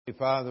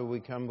Father, we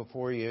come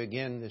before you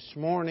again this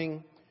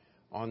morning,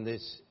 on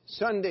this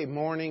Sunday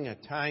morning, a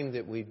time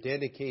that we've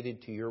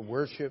dedicated to your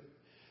worship.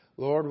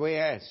 Lord, we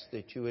ask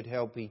that you would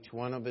help each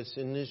one of us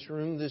in this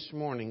room this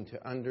morning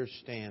to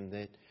understand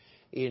that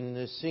in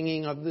the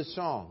singing of the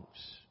songs,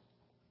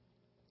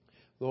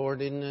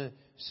 Lord, in the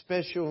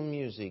special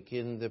music,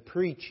 in the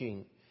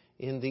preaching,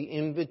 in the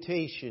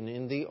invitation,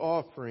 in the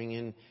offering,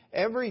 in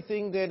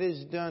everything that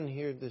is done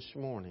here this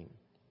morning,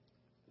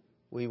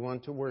 we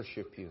want to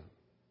worship you.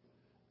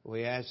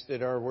 We ask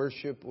that our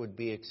worship would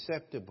be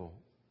acceptable.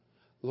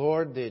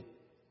 Lord, that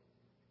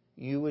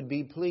you would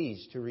be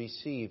pleased to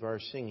receive our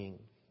singing.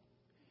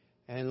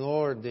 And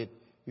Lord, that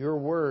your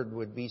word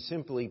would be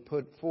simply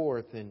put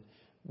forth. And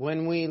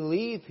when we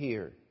leave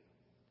here,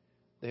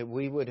 that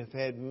we would have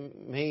had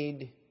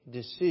made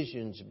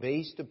decisions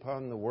based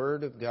upon the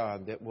Word of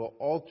God that will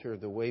alter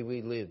the way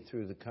we live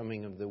through the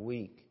coming of the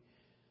week,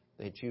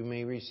 that you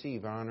may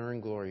receive honor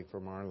and glory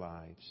from our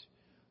lives.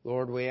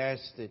 Lord, we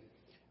ask that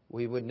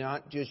we would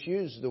not just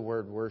use the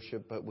word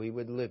worship, but we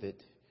would live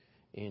it.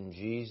 In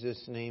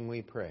Jesus' name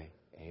we pray.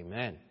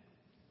 Amen.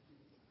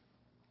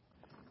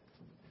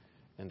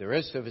 And the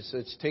rest of us,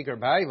 let's take our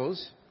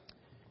Bibles.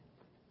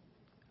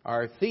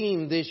 Our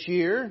theme this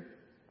year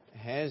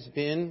has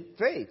been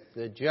faith.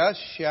 The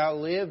just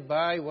shall live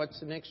by, what's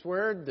the next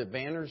word? The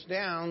banner's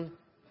down.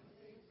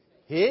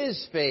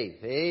 His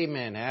faith.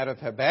 Amen. Out of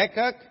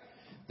Habakkuk,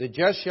 the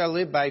just shall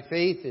live by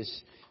faith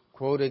is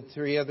quoted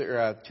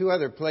two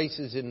other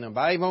places in the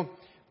Bible.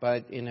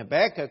 But in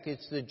Habakkuk,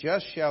 it's the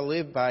just shall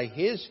live by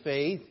his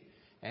faith.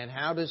 And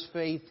how does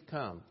faith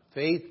come?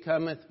 Faith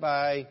cometh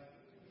by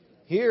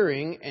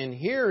hearing, and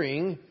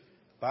hearing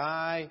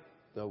by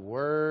the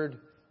Word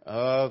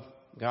of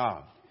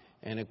God.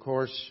 And of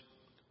course,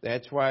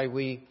 that's why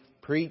we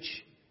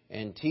preach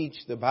and teach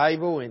the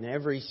Bible in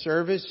every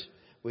service.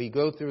 We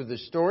go through the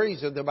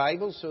stories of the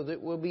Bible so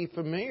that we'll be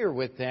familiar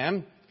with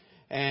them.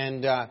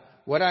 And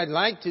what I'd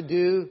like to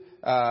do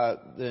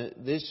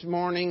this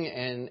morning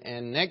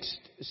and next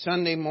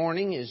Sunday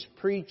morning is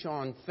preach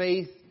on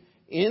faith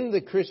in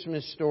the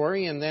Christmas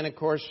story. And then, of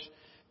course,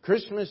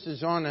 Christmas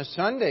is on a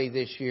Sunday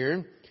this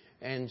year.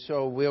 And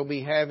so we'll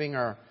be having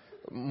our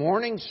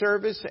morning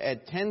service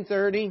at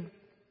 10:30.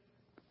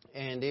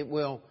 And it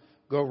will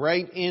go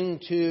right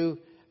into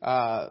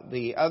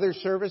the other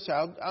service.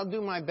 I'll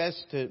do my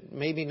best to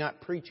maybe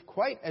not preach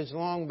quite as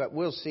long, but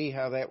we'll see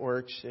how that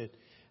works.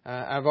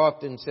 I've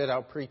often said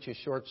I'll preach a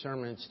short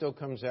sermon. It still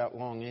comes out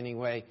long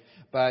anyway.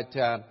 But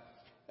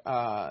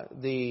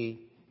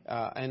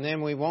and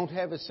then we won't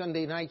have a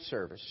Sunday night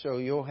service. So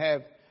you'll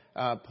have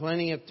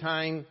plenty of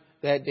time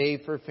that day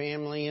for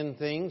family and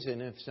things.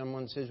 And if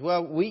someone says,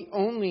 well, we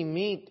only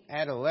meet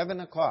at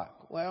 11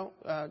 o'clock. Well,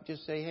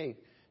 just say, hey,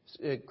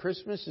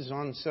 Christmas is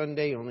on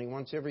Sunday only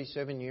once every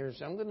 7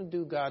 years. I'm going to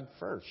do God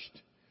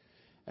first.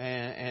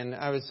 And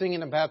I was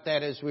thinking about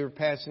that as we were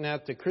passing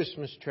out the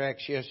Christmas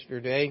tracts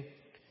yesterday.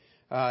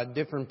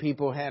 Different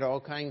people had all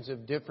kinds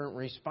of different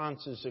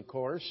responses, of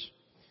course.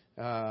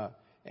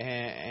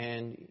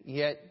 And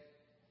yet,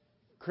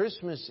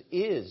 Christmas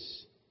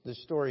is the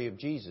story of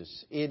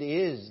Jesus. It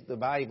is the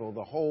Bible,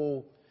 the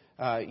whole...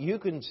 you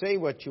can say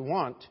what you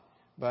want,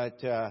 but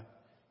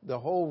the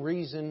whole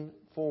reason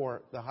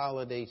for the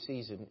holiday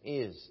season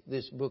is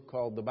this book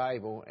called the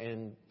Bible.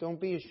 And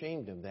don't be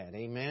ashamed of that.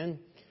 Amen?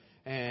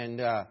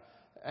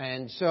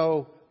 And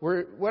so,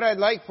 what I'd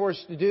like for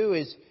us to do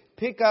is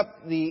pick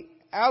up the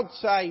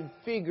outside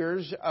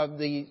figures of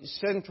the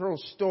central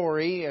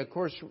story. Of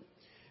course,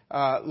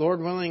 Lord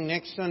willing,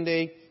 next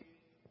Sunday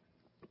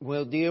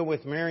we'll deal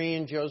with Mary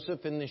and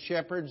Joseph and the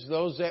shepherds,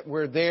 those that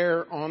were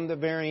there on the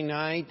very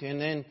night. And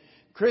then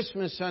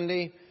Christmas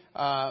Sunday,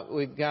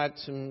 we've got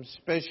some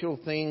special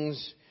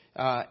things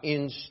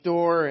in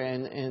store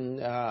and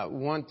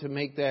want to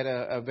make that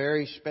a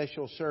very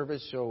special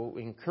service. So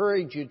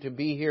encourage you to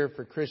be here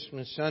for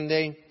Christmas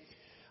Sunday.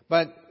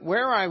 But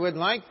where I would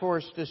like for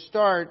us to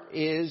start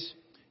is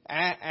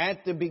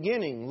at the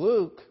beginning.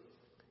 Luke,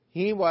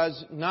 he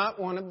was not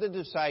one of the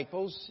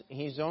disciples.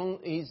 He's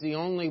the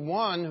only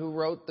one who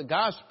wrote the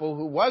gospel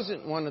who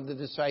wasn't one of the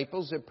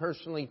disciples that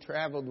personally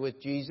traveled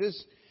with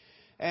Jesus.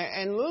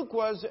 And Luke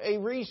was a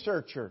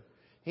researcher.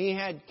 He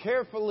had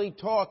carefully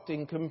talked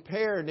and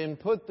compared and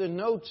put the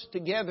notes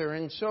together.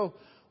 And so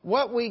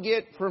what we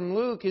get from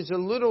Luke is a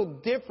little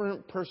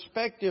different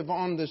perspective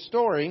on the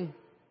story.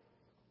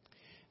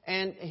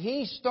 And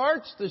he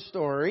starts the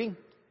story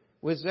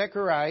with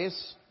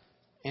Zacharias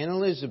and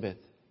Elizabeth.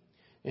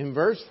 In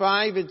verse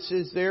 5 it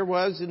says, there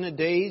was in the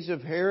days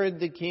of Herod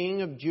the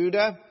king of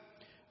Judah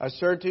a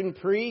certain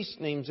priest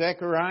named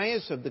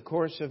Zacharias of the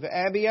course of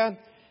Abia,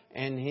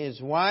 and his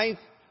wife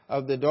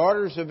of the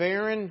daughters of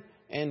Aaron,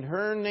 and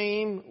her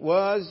name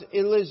was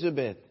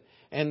Elizabeth.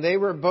 And they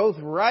were both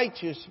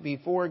righteous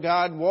before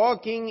God,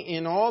 walking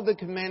in all the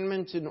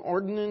commandments and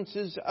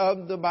ordinances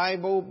of the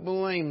Bible,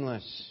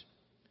 blameless.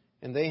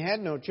 And they had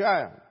no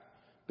child,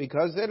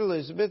 because that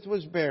Elizabeth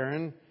was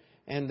barren,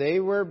 and they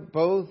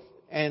both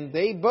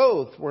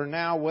were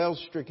now well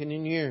stricken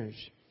in years.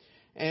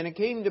 And it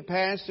came to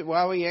pass that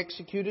while he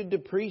executed the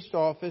priest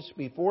office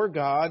before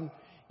God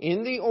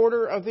in the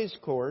order of his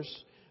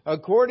course,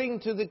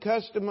 according to the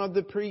custom of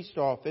the priest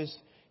office,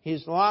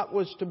 his lot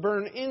was to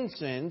burn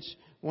incense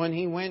when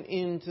he went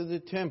into the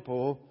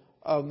temple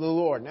of the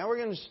Lord. Now we're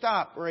going to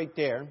stop right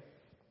there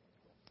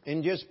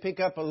and just pick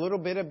up a little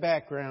bit of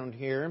background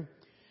here.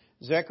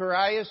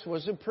 Zacharias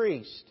was a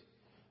priest.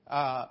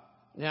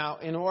 Now,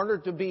 in order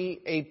to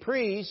be a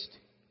priest,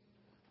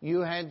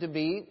 you had to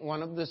be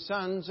one of the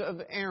sons of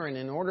Aaron.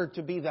 In order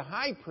to be the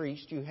high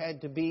priest, you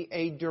had to be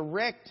a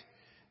direct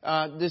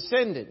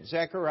descendant.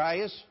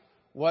 Zacharias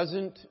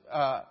wasn't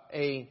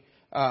a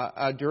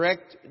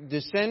direct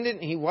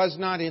descendant. He was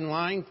not in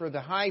line for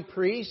the high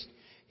priest.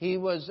 He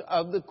was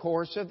of the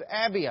course of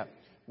Abia,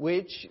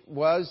 which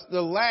was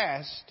the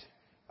last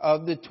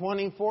of the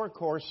 24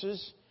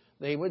 courses.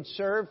 They would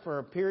serve for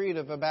a period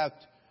of about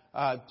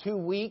 2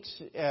 weeks.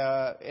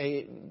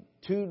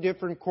 2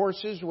 different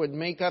courses would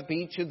make up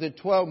each of the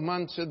 12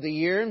 months of the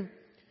year.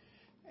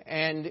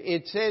 And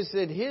it says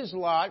that his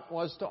lot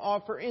was to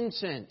offer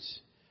incense.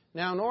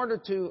 Now, in order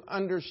to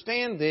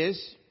understand this,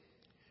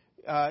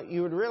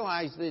 you would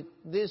realize that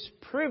this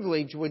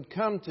privilege would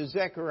come to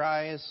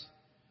Zacharias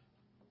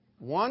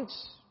once,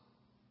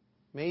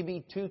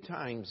 maybe 2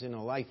 times in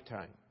a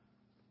lifetime.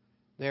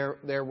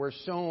 There were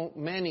so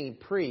many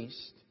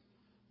priests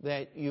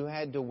that you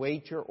had to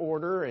wait your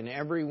order, and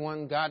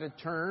everyone got a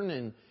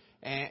turn,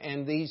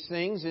 and these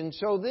things. And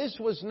so this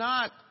was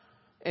not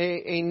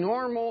a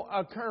normal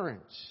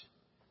occurrence.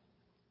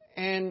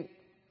 And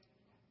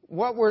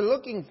what we're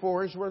looking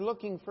for is we're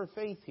looking for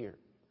faith here.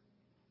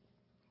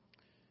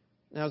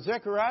 Now,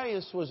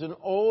 Zacharias was an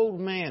old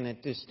man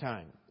at this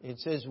time. It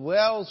says,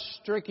 well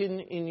stricken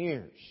in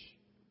years.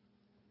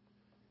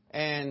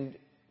 And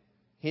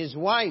his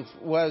wife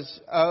was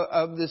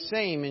of the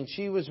same, and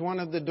she was one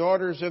of the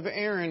daughters of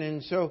Aaron.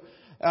 And so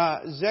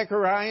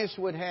Zacharias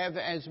would have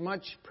as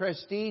much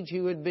prestige. He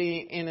would be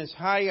in as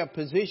high a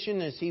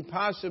position as he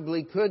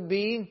possibly could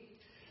be.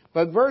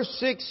 But verse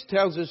 6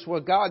 tells us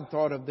what God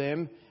thought of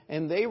them.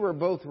 And they were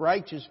both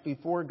righteous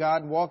before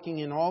God, walking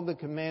in all the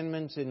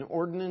commandments and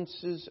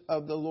ordinances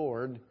of the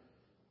Lord,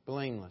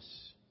 blameless.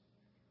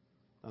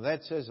 Now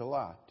that says a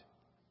lot.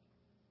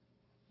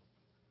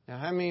 Now,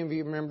 how many of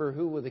you remember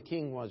who the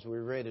king was we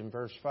read in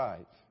verse 5?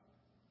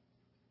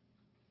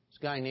 This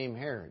guy named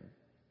Herod.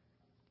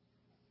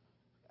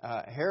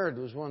 Herod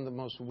was one of the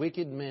most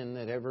wicked men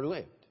that ever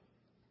lived.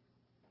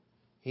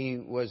 He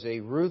was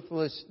a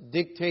ruthless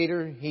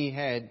dictator. He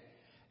had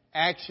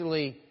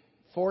actually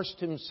forced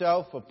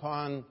himself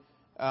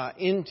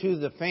into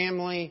the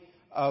family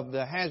of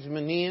the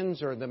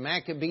Hasmoneans, or the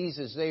Maccabees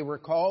as they were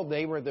called.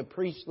 They were the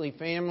priestly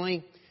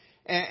family.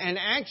 And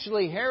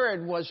actually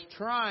Herod was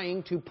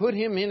trying to put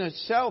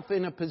himself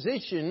in a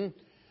position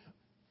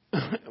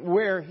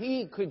where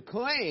he could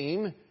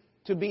claim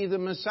to be the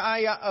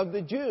Messiah of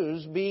the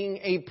Jews, being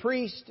a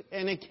priest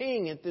and a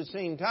king at the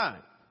same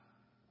time.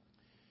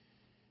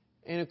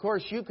 And of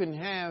course you can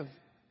have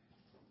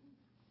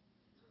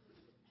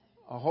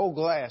a whole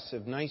glass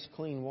of nice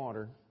clean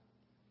water,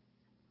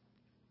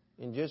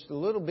 and just a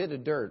little bit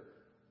of dirt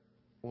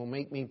will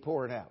make me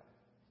pour it out.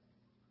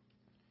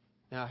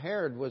 Now,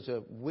 Herod was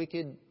a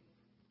wicked,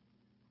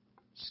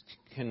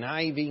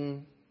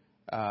 conniving,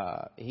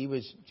 he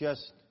was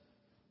just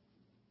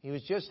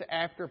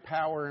after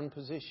power and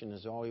position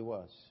is all he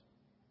was.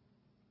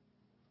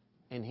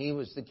 And he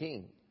was the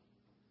king.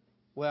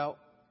 Well,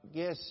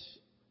 guess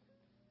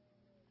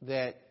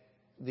that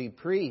the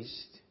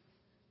priest,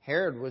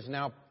 Herod, was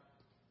now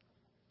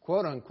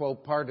quote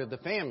unquote part of the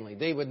family.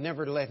 They would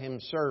never let him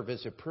serve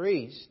as a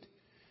priest.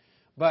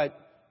 But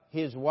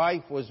his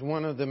wife was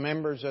one of the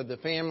members of the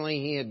family.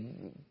 He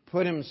had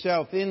put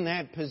himself in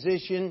that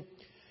position.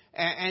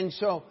 And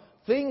so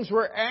things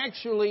were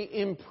actually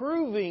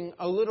improving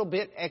a little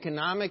bit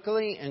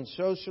economically and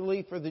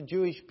socially for the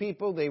Jewish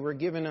people. They were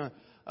given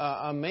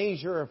a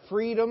measure of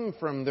freedom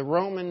from the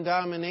Roman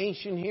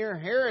domination here.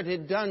 Herod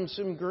had done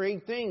some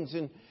great things.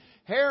 And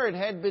Herod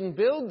had been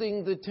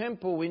building the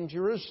temple in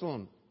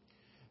Jerusalem.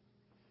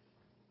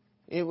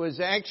 It was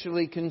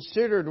actually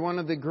considered one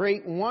of the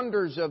great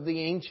wonders of the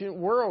ancient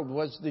world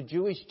was the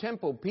Jewish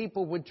temple.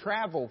 People would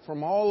travel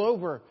from all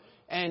over.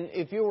 And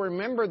if you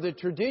remember the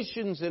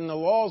traditions and the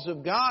laws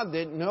of God,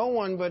 that no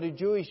one but a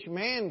Jewish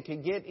man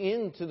could get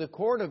into the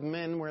court of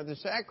men where the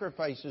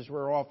sacrifices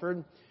were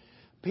offered,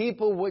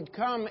 people would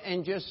come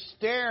and just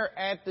stare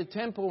at the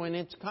temple and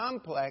its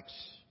complex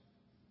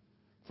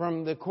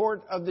from the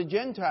court of the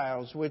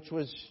Gentiles, which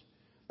was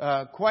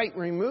quite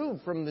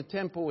removed from the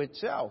temple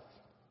itself.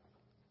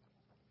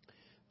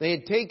 They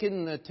had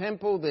taken the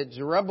temple that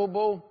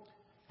Zerubbabel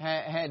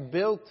had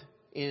built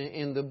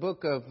in the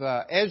book of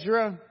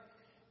Ezra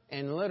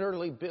and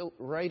literally built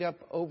right up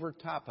over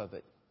top of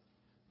it.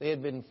 They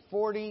had been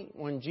 40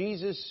 when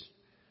Jesus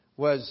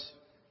was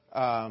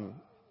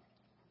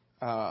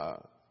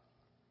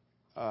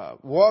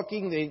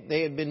walking.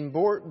 They had been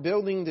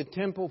building the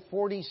temple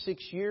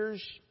 46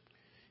 years.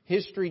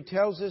 History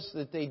tells us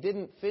that they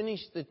didn't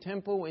finish the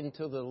temple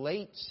until the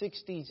late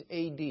 60s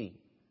A.D.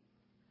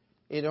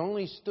 it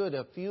only stood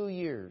a few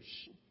years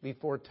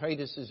before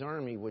Titus's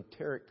army would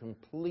tear it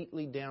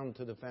completely down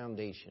to the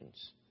foundations.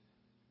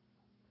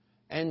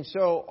 And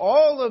so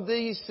all of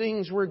these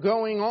things were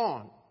going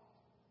on.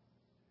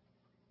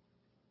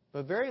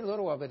 But very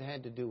little of it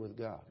had to do with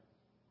God.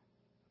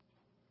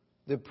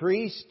 The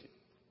priest,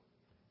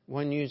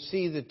 when you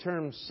see the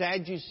term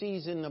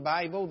Sadducees in the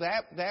Bible,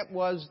 that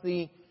was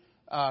the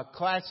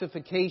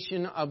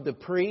classification of the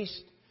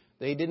priest.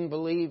 They didn't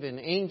believe in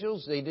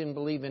angels. They didn't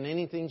believe in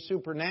anything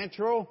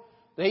supernatural.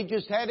 They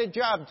just had a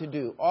job to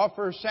do,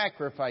 offer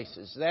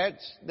sacrifices.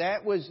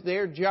 That was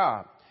their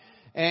job.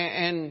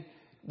 And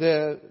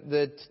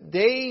the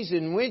days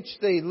in which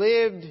they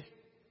lived,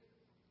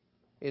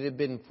 it had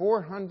been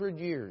 400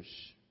 years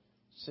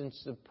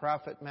since the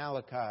prophet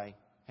Malachi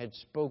had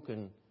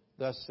spoken,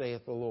 "Thus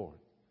saith the Lord."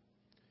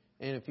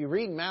 And if you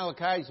read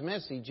Malachi's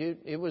message,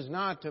 it was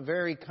not a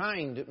very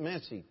kind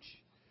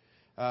message.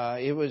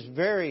 It was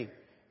very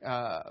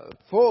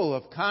full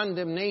of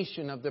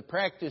condemnation of the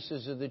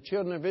practices of the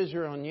children of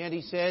Israel. And yet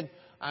he said,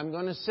 "I'm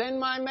going to send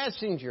my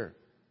messenger.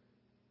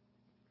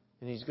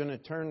 And he's going to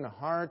turn the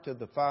heart of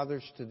the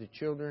fathers to the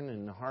children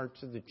and the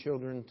hearts of the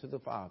children to the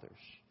fathers."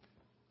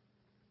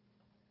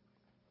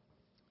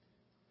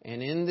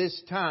 And in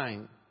this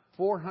time,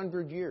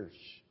 400 years.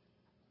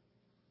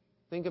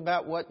 Think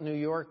about what New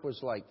York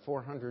was like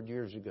 400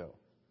 years ago.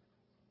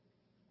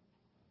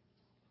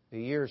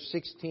 The year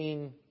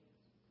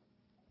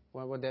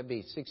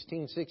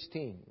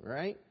 1616,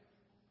 right?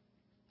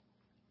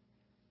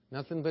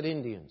 Nothing but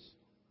Indians.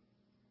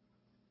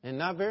 And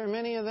not very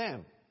many of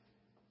them.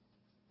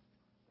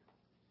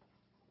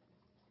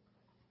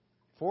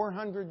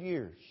 400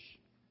 years.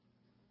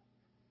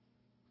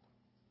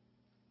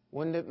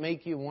 Wouldn't it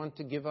make you want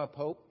to give up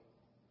hope?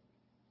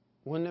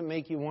 Wouldn't it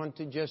make you want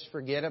to just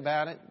forget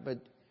about it? But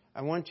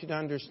I want you to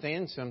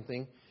understand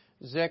something.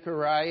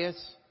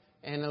 Zacharias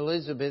and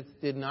Elizabeth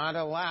did not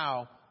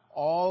allow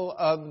all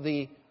of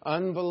the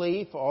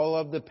unbelief, all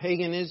of the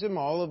paganism,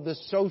 all of the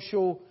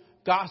social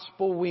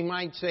gospel, we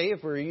might say,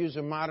 if we use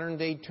a modern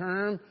day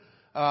term,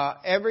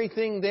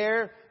 everything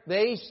there,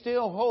 they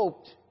still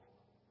hoped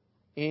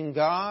in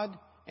God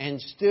and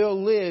still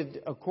lived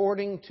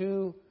according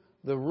to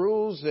the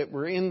rules that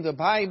were in the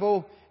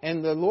Bible.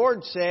 And the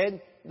Lord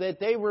said that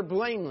they were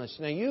blameless.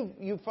 Now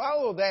you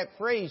follow that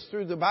phrase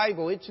through the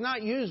Bible. It's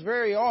not used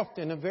very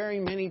often of very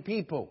many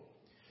people.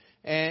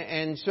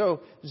 And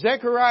so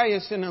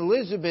Zacharias and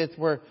Elizabeth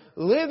were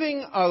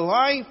living a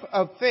life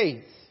of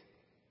faith.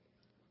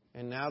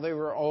 And now they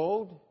were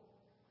old.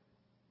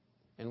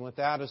 And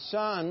without a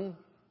son,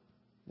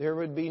 there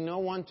would be no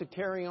one to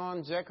carry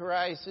on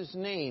Zacharias'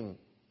 name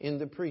in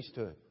the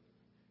priesthood.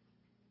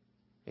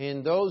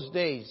 In those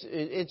days,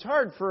 it's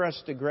hard for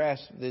us to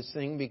grasp this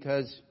thing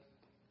because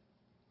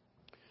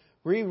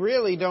we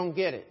really don't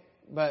get it.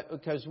 But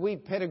because we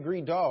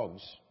pedigree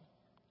dogs,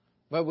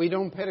 but we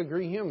don't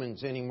pedigree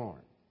humans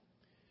anymore.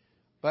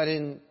 But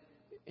in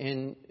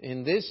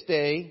this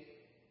day,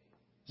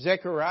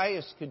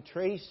 Zacharias could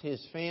trace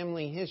his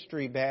family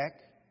history back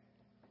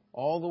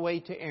all the way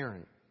to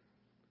Aaron.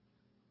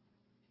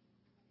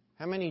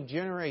 How many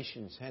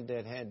generations had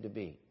that had to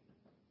be?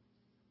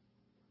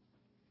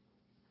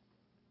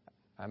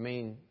 I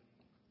mean,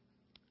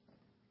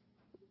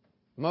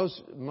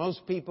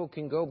 most people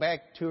can go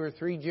back 2 or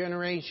 3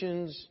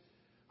 generations,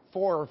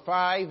 4 or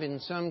 5 in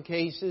some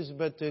cases,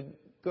 but to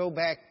go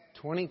back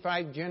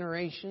 25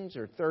 generations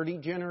or 30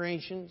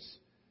 generations,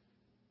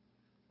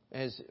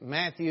 as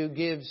Matthew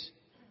gives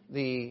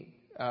the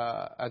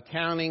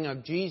accounting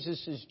of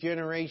Jesus'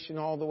 generation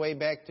all the way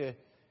back to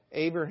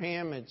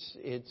Abraham,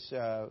 it's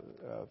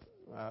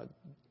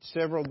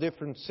several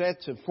different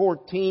sets of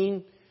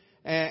 14,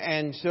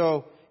 and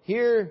so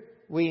here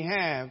we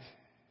have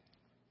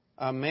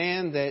a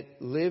man that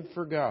lived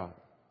for God.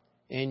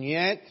 And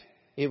yet,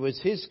 it was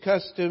his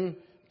custom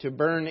to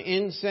burn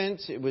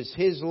incense. It was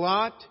his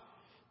lot.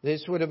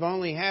 This would have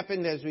only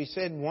happened, as we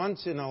said,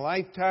 once in a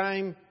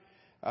lifetime,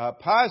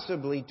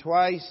 possibly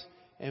twice.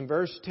 In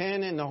verse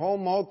 10, and the whole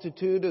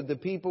multitude of the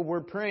people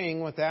were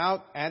praying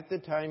without at the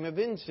time of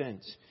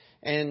incense.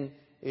 And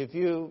if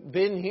you've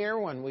been here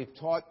when we've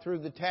taught through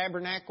the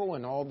tabernacle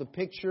and all the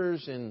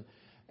pictures and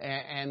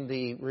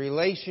the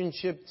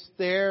relationships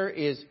there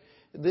is,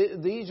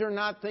 these are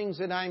not things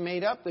that I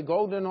made up. The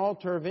golden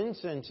altar of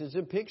incense is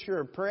a picture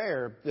of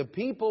prayer. The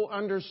people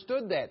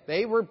understood that.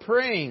 They were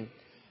praying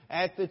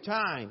at the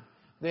time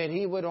that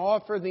he would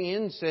offer the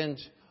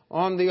incense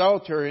on the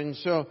altar. And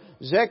so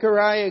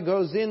Zechariah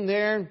goes in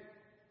there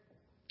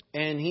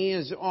and he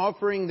is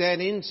offering that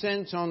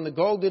incense on the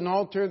golden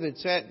altar that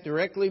sat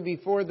directly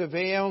before the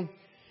veil.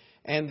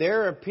 And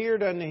there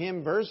appeared unto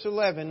him, verse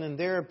 11, and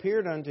there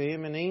appeared unto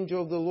him an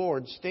angel of the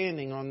Lord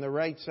standing on the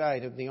right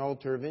side of the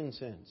altar of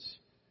incense.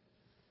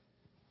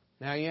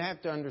 Now you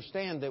have to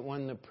understand that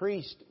when the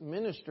priest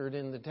ministered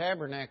in the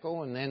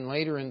tabernacle and then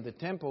later in the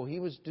temple, he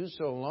was do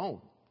so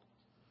alone.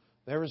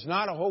 There was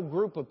not a whole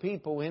group of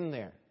people in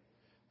there.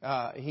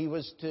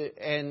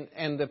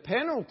 And the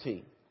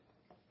penalty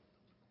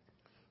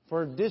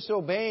for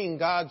disobeying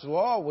God's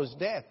law was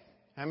death.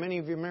 How many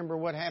of you remember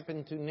what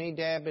happened to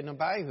Nadab and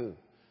Abihu,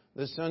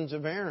 the sons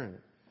of Aaron?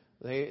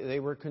 They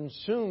were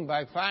consumed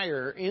by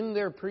fire in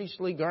their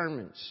priestly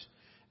garments.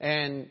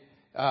 And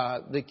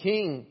the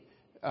king,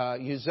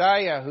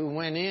 Uzziah, who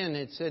went in,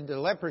 it said the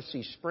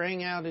leprosy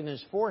sprang out in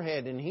his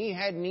forehead, and he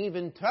hadn't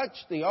even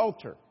touched the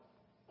altar.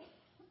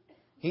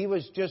 He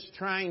was just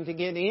trying to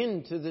get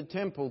into the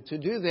temple to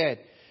do that.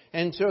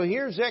 And so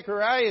here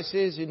Zechariah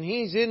is, and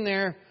he's in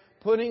there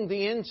putting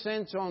the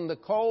incense on the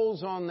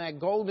coals on that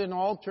golden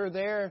altar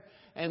there,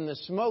 and the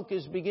smoke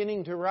is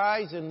beginning to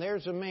rise, and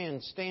there's a man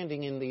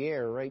standing in the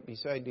air right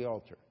beside the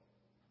altar.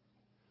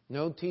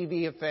 No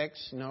TV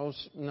effects, no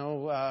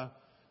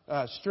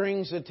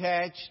strings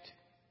attached.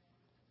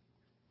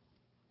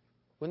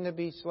 Wouldn't that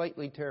be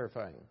slightly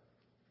terrifying?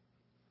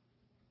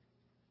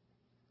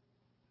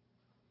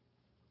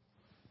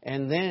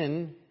 And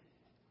then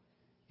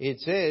it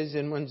says,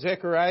 and when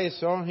Zechariah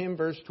saw him,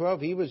 verse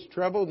 12, he was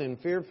troubled and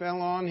fear fell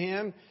on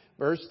him.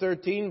 Verse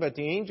 13, but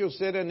the angel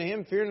said unto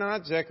him, fear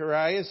not,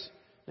 Zechariah.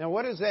 Now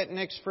what does that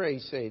next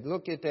phrase say?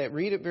 Look at that.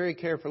 Read it very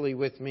carefully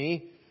with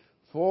me.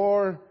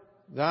 For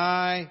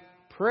thy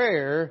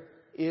prayer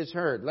is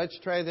heard. Let's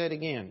try that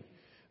again.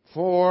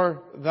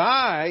 For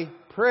thy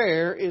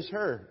prayer is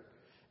heard.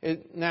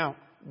 Now,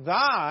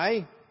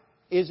 thy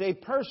is a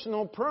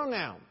personal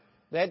pronoun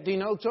that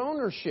denotes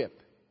ownership.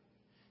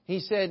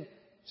 He said,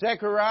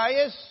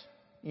 Zacharias,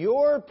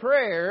 your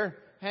prayer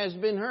has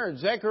been heard.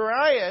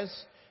 Zacharias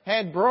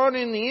had brought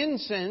in the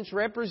incense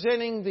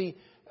representing the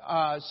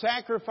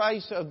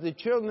sacrifice of the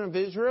children of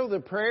Israel, the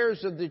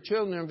prayers of the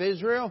children of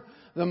Israel.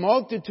 The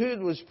multitude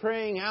was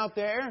praying out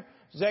there.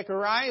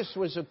 Zacharias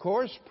was, of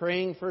course,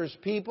 praying for his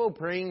people,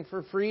 praying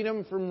for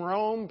freedom from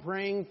Rome,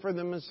 praying for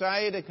the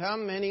Messiah to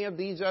come, many of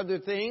these other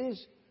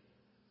things.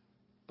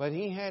 But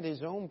he had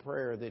his own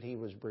prayer that he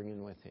was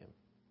bringing with him.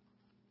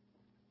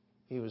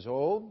 He was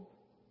old.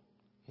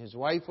 His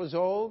wife was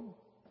old.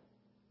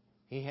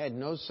 He had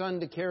no son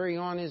to carry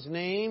on his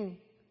name.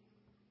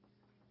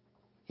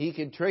 He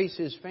could trace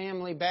his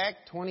family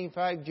back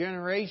 25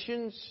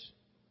 generations,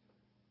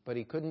 but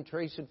he couldn't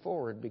trace it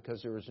forward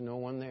because there was no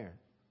one there.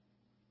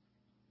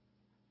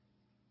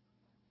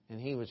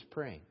 And he was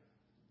praying.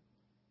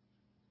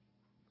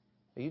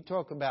 You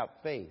talk about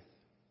faith.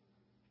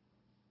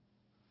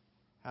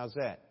 How's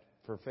that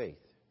for faith?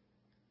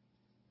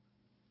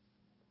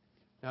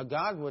 Now,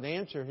 God would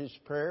answer his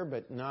prayer,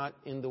 but not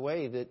in the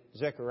way that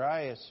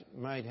Zacharias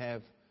might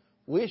have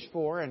wished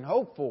for and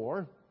hoped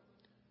for,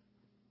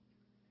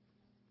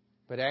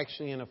 but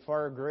actually in a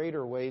far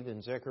greater way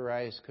than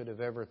Zacharias could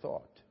have ever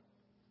thought.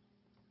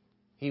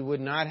 He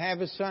would not have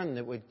a son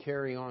that would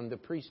carry on the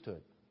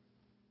priesthood,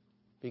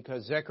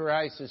 because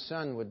Zacharias'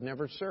 son would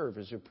never serve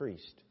as a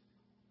priest.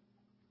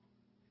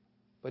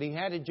 But he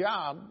had a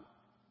job.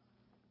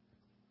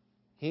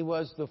 He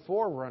was the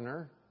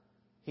forerunner.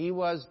 He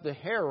was the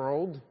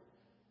herald.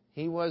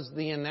 He was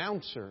the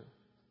announcer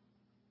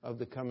of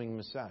the coming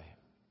Messiah.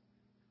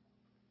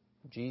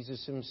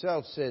 Jesus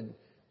himself said,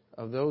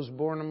 of those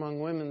born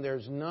among women,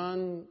 there's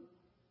none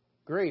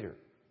greater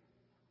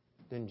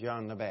than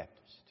John the Baptist.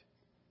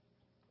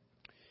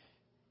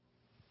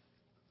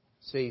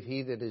 Save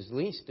he that is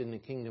least in the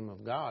kingdom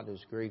of God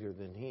is greater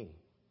than he.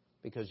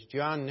 Because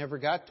John never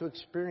got to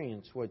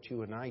experience what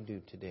you and I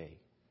do today,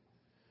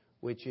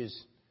 which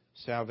is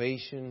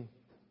salvation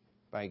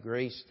by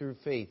grace through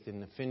faith in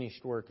the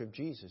finished work of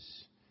Jesus.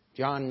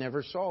 John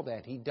never saw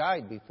that. He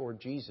died before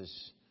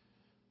Jesus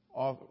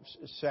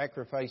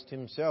sacrificed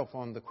himself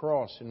on the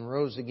cross and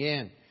rose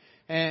again.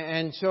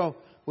 And so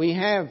we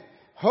have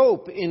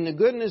hope in the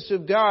goodness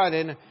of God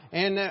and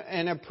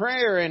a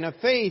prayer and a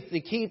faith to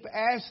keep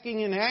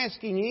asking and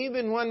asking,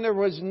 even when there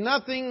was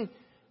nothing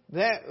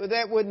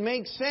that would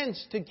make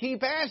sense to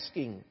keep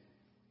asking.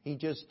 He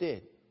just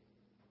did.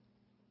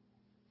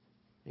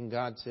 And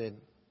God said,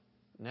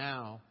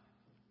 now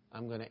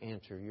I'm going to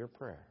answer your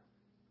prayer.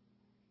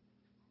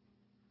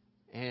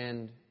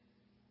 And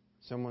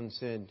someone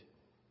said,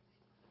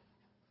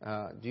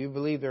 do you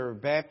believe there were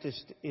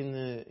Baptists in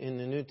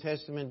the New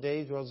Testament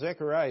days? Well,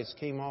 Zacharias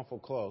came awful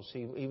close.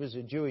 He was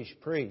a Jewish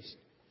priest.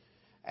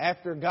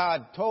 After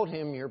God told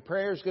him, your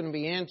prayer's going to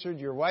be answered,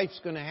 your wife's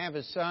going to have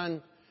a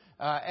son,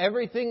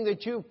 everything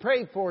that you've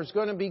prayed for is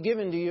going to be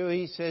given to you,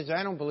 he says,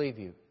 I don't believe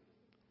you.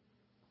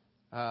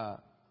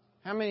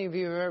 How many of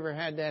you have ever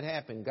had that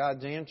happen?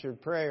 God's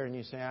answered prayer and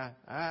you say,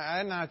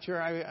 I'm not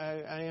sure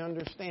I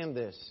understand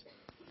this.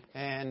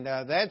 And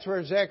that's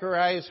where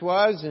Zacharias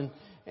was.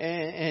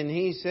 And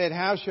he said,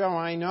 how shall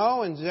I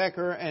know? And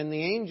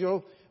the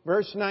angel,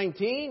 verse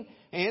 19,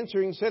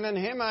 answering said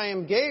unto him, I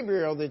am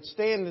Gabriel that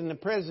stand in the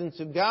presence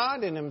of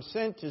God, and am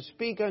sent to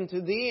speak unto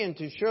thee and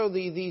to show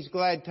thee these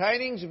glad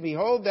tidings. And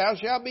behold, thou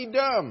shalt be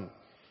dumb,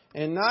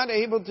 and not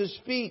able to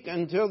speak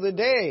until the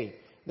day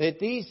that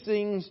these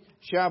things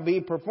shall be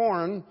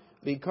performed,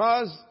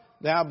 because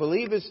thou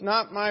believest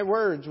not my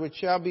words, which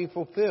shall be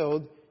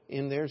fulfilled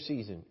in their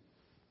season.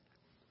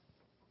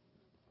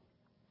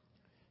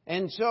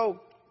 And so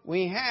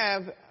we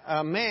have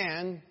a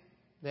man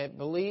that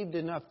believed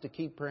enough to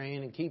keep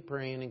praying and keep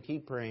praying and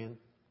keep praying.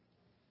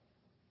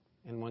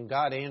 And when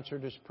God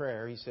answered his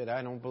prayer, he said,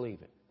 I don't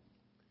believe it.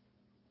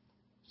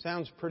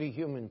 Sounds pretty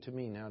human to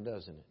me now,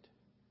 doesn't it?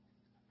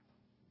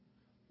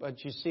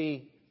 But you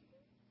see,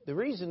 the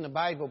reason the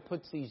Bible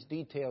puts these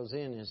details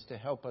in is to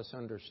help us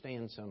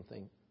understand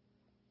something.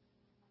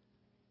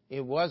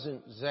 It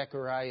wasn't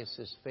Zechariah'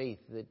 faith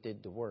that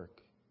did the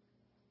work.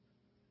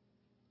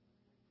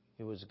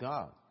 It was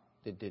God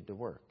that did the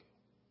work.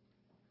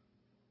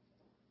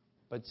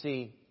 But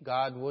see,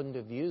 God wouldn't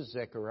have used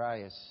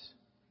Zechariah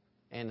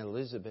and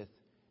Elizabeth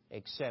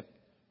except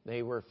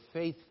they were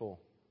faithful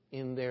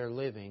in their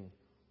living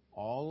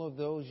all of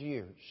those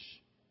years.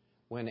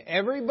 When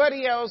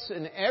everybody else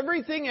and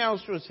everything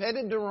else was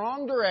headed the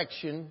wrong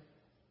direction,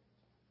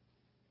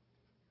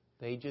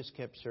 they just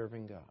kept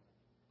serving God.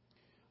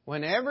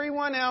 When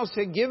everyone else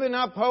had given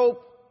up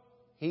hope,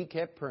 he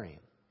kept praying.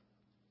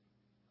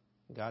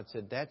 God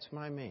said, that's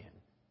my man.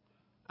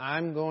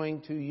 I'm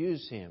going to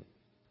use him.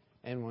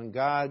 And when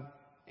God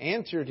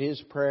answered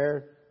his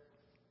prayer,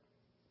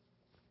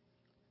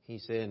 he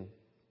said,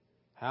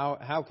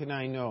 how can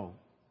I know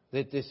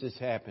that this is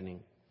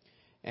happening?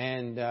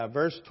 And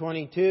verse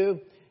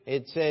 22,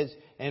 it says,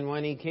 and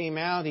when he came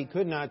out, he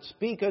could not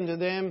speak unto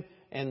them.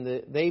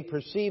 And they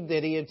perceived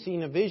that he had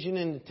seen a vision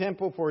in the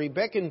temple, for he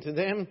beckoned to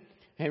them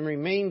and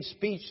remained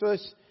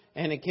speechless.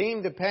 And it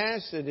came to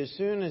pass that as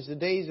soon as the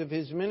days of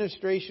his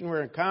ministration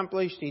were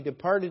accomplished, he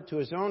departed to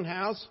his own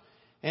house.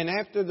 And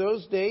after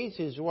those days,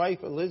 his wife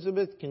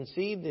Elizabeth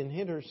conceived and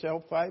hid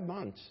herself 5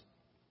 months.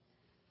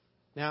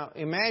 Now,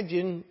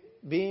 imagine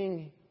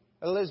being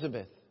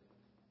Elizabeth.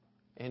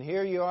 And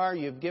here you are,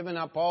 you've given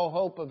up all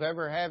hope of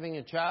ever having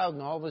a child,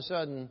 and all of a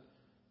sudden,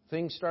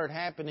 things start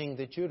happening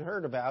that you'd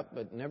heard about,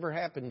 but never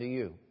happened to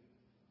you.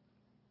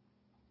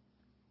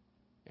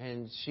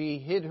 And she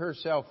hid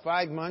herself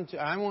 5 months.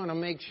 I want to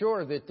make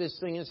sure that this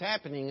thing is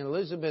happening.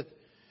 Elizabeth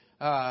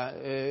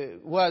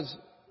was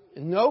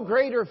no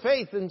greater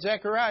faith than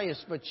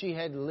Zacharias, but she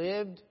had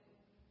lived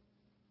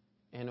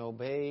and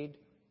obeyed.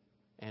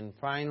 And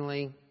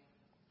finally,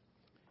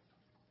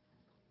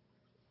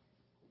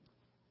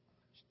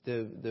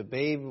 the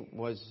babe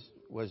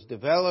was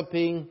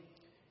developing,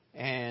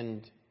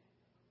 and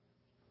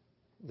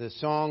the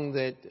song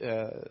that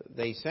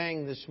they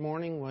sang this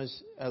morning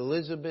was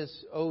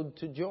Elizabeth's Ode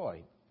to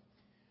Joy.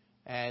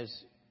 As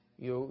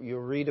you'll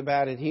read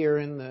about it here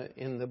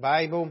in the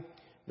Bible,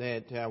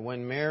 that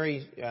when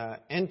Mary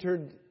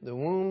entered the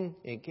womb,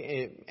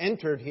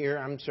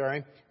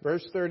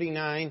 verse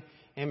 39,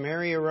 and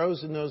Mary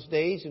arose in those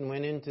days and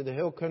went into the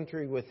hill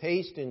country with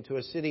haste into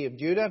a city of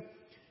Judah,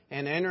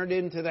 and entered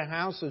into the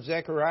house of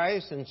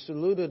Zacharias and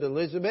saluted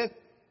Elizabeth.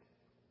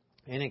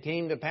 And it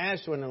came to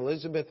pass when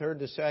Elizabeth heard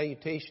the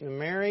salutation of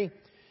Mary,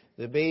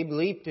 the babe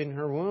leaped in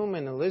her womb,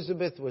 and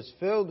Elizabeth was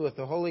filled with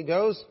the Holy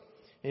Ghost.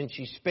 And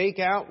she spake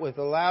out with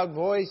a loud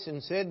voice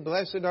and said,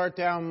 Blessed art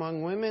thou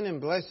among women,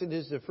 and blessed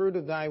is the fruit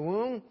of thy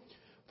womb.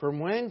 From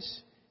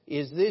whence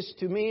is this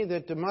to me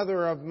that the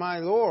mother of my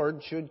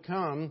Lord should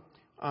come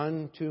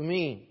unto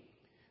me?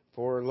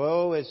 For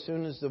lo, as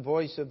soon as the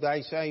voice of thy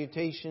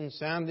salutation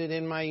sounded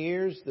in my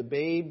ears, the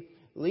babe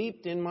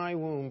leaped in my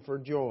womb for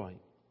joy.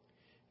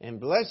 And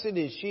blessed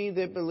is she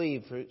that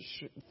believed,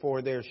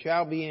 for there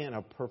shall be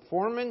a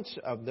performance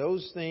of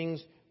those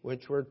things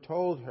which were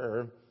told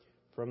her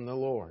from the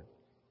Lord.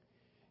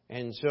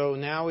 And so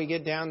now we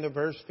get down to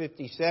verse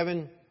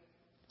 57.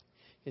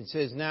 It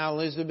says, Now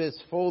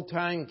Elizabeth's full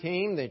time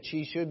came that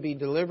she should be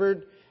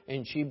delivered,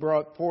 and she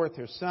brought forth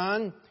her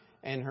son,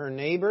 and her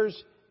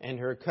neighbors and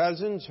her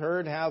cousins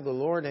heard how the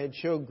Lord had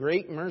showed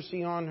great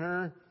mercy on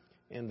her,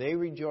 and they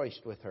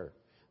rejoiced with her.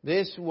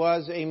 This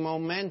was a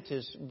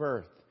momentous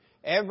birth.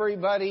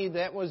 Everybody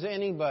that was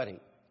anybody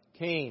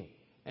came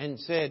and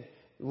said,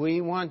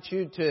 we want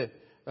to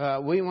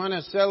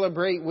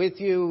celebrate with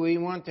you. We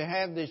want to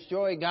have this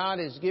joy. God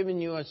has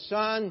given you a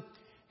son.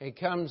 It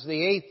comes the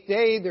 8th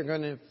day. They're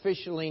going to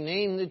officially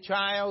name the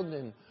child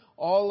and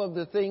all of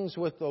the things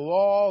with the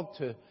law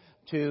to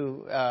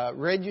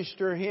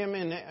register him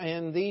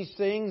in these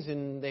things.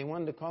 And they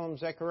wanted to call him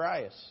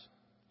Zacharias.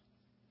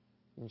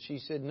 And she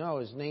said, no,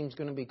 his name's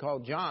going to be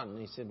called John.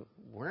 And he said,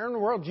 where in the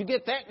world did you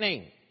get that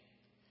name?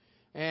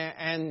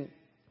 And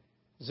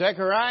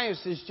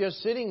Zacharias is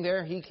just sitting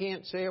there. He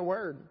can't say a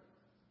word.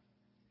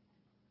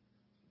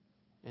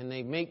 And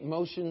they make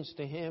motions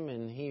to him,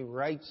 and he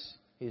writes,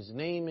 his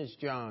name is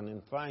John.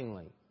 And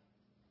finally,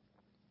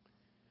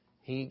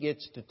 he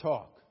gets to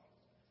talk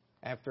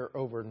after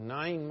over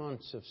 9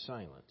 months of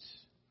silence.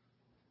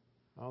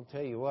 I'll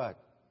tell you what.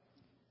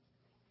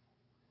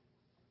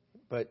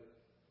 But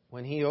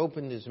when he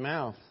opened his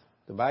mouth,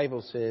 the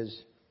Bible says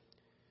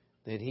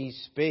that he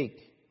spake,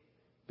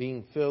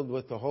 being filled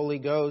with the Holy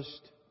Ghost.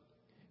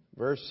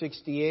 Verse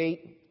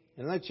 68,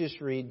 and let's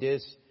just read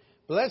this.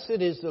 Blessed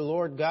is the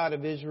Lord God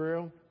of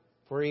Israel,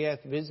 for he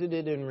hath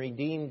visited and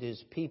redeemed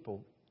his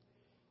people,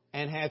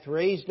 and hath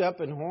raised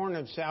up an horn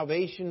of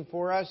salvation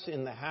for us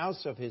in the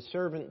house of his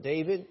servant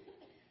David,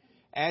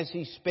 as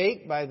he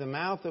spake by the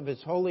mouth of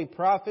his holy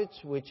prophets,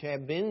 which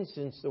have been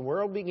since the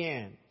world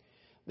began,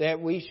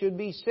 that we should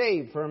be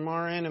saved from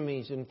our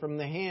enemies and from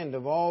the hand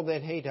of all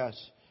that hate us,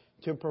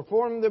 to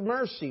perform the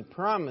mercy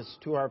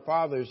promised to our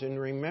fathers and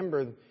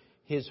remember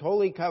His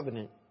holy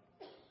covenant,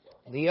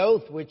 the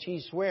oath which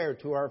He sware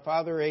to our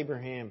father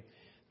Abraham,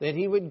 that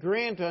He would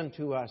grant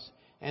unto us,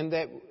 and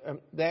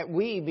that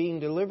we, being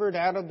delivered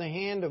out of the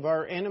hand of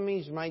our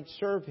enemies, might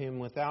serve Him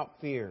without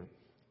fear,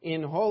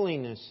 in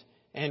holiness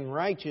and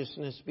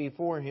righteousness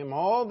before Him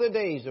all the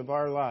days of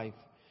our life.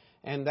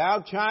 And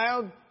thou,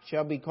 child,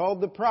 shalt be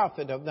called the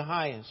prophet of the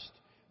highest,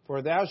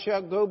 for thou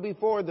shalt go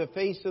before the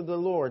face of the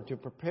Lord to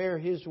prepare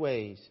His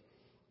ways,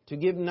 to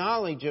give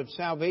knowledge of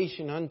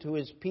salvation unto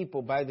His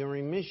people by the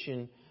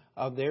remission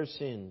of their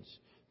sins,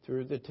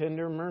 through the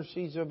tender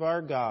mercies of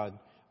our God,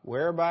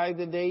 whereby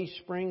the day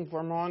spring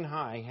from on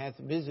high hath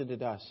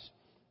visited us,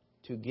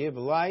 to give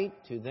light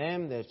to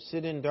them that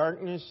sit in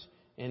darkness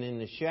and in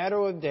the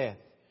shadow of death,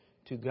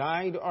 to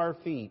guide our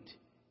feet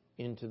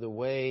into the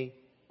way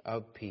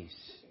of peace.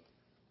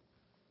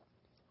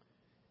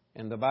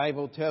 And the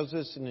Bible tells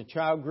us, and the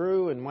child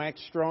grew and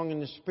waxed strong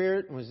in the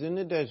Spirit, and was in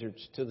the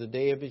deserts till the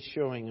day of His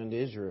showing unto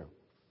Israel.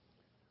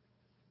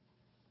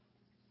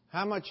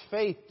 How much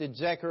faith did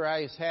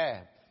Zacharias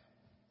have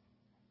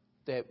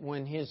that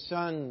when his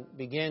son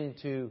began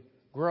to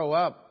grow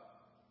up,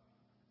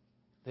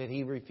 that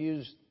he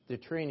refused the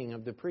training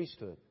of the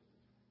priesthood?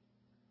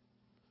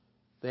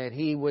 That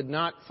he would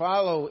not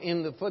follow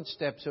in the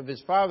footsteps of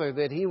his father,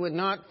 that he would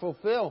not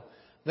fulfill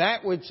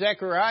that which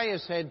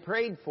Zacharias had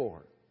prayed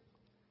for.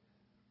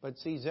 But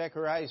see,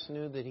 Zacharias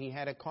knew that he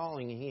had a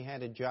calling, he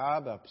had a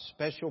job, a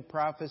special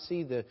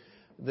prophecy.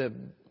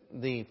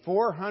 The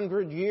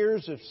 400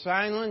 years of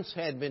silence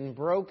had been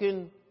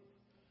broken,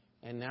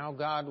 and now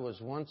God was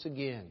once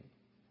again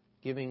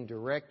giving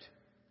direct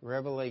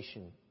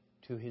revelation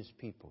to His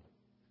people.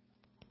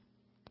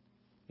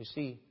 You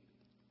see,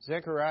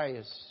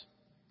 Zacharias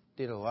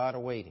did a lot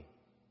of waiting,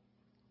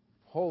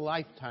 a whole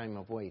lifetime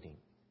of waiting,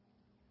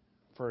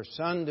 for a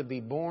son to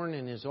be born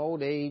in his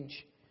old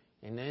age,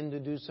 and then to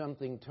do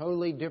something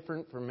totally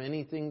different from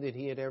anything that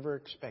he had ever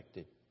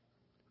expected.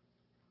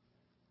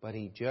 But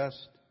he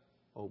just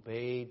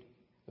obeyed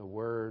the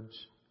words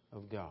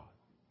of God.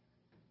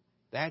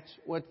 That's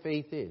what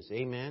faith is.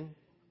 Amen?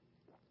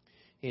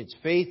 It's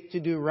faith to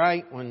do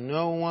right when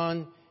no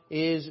one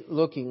is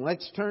looking.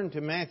 Let's turn to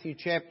Matthew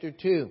chapter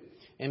 2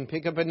 and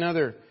pick up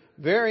another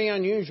very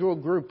unusual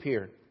group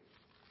here.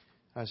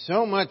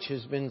 So much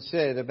has been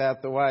said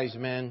about the wise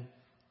men.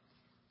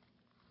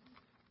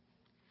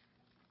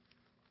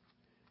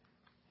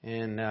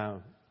 And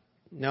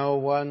no,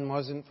 one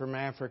wasn't from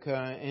Africa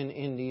and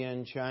India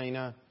and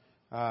China.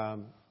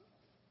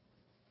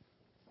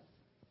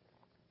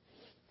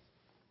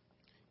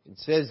 It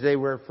says they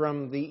were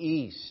from the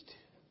East.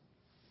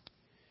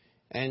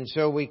 And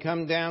so we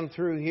come down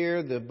through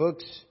here, the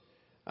books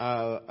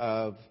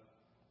of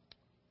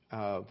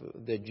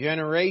the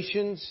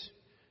generations,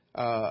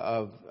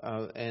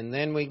 and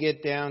then we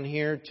get down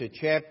here to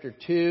chapter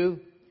 2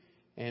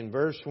 and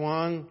verse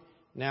 1.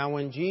 Now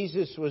when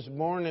Jesus was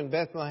born in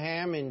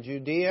Bethlehem in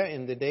Judea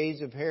in the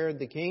days of Herod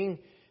the king,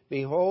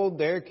 behold,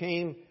 there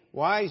came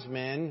wise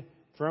men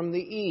from the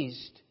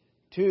east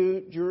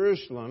to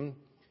Jerusalem,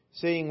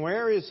 saying,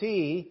 Where is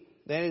he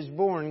that is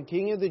born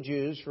King of the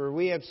Jews? For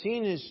we have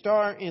seen his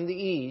star in the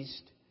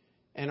east,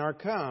 and are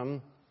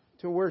come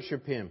to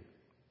worship him.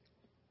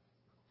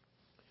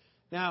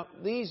 Now,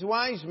 these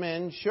wise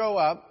men show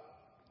up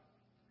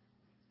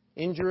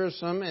in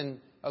Jerusalem, and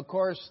of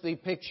course, the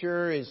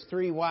picture is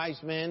 3 wise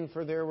men,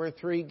 for there were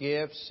 3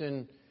 gifts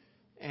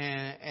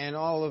and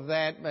all of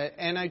that.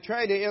 And I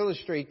try to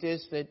illustrate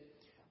this, that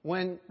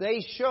when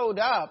they showed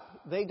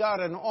up, they got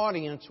an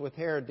audience with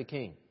Herod the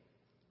king.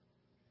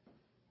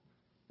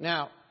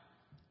 Now,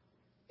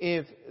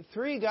 if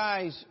 3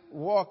 guys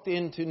walked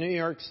into New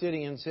York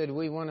City and said,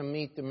 we want to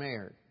meet the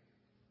mayor,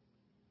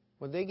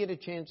 would they get a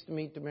chance to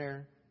meet the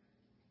mayor?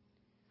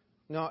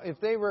 No,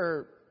 if they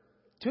were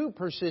too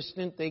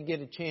persistent, they get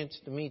a chance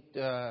to meet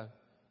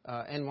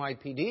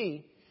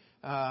NYPD,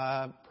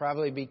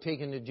 probably be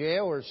taken to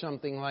jail or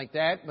something like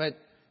that. But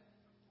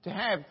to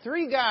have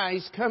 3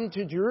 guys come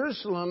to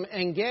Jerusalem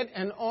and get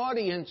an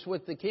audience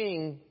with the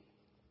king,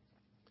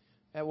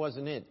 that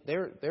wasn't it.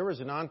 There was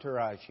an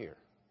entourage here.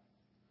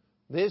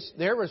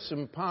 There was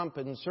some pomp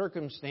and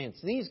circumstance.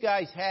 These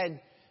guys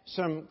had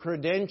some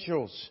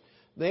credentials.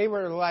 They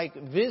were like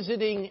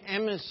visiting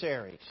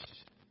emissaries.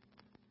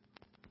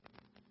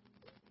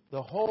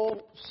 The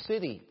whole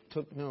city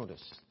took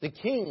notice. The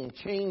king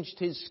changed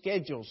his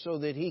schedule so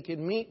that he could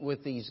meet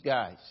with these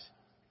guys.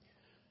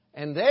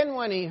 And then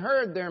when he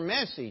heard their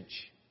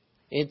message,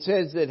 it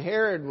says that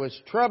Herod was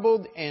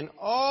troubled and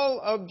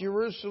all of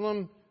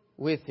Jerusalem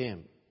with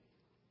him.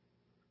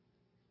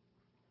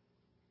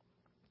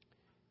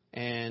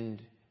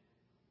 And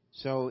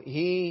so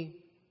he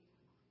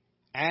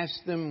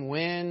asked them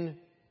when,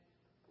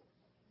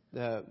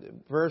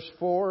 verse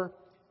 4,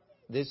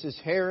 this is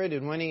Herod,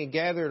 and when he had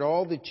gathered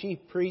all the chief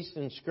priests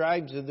and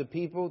scribes of the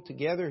people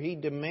together, he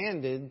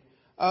demanded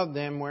of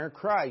them where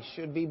Christ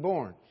should be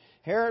born.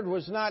 Herod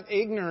was not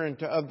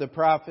ignorant of the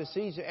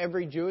prophecies.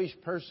 Every Jewish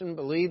person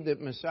believed that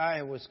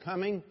Messiah was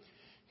coming.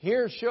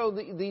 Here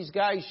these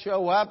guys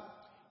show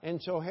up,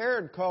 and so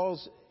Herod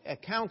calls a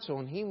council,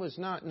 and he was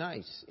not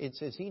nice. It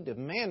says he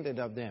demanded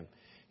of them.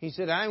 He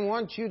said, I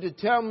want you to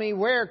tell me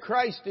where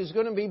Christ is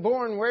going to be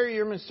born, where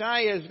your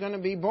Messiah is going to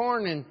be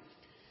born.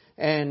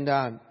 And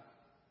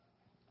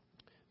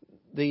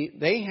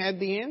they had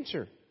the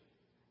answer.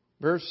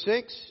 Verse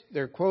 6,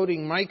 they're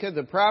quoting Micah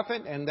the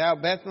prophet, and thou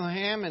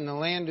Bethlehem in the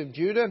land of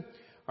Judah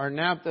art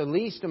not the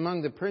least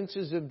among the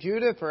princes of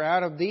Judah, for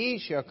out of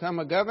thee shall come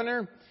a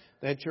governor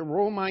that shall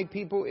rule my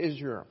people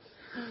Israel.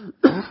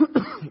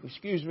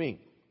 Excuse me.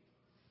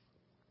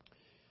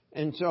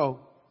 And so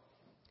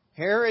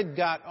Herod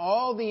got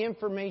all the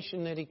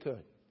information that he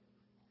could.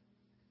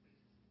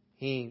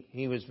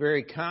 He was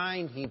very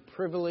kind. He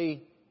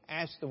privily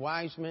asked the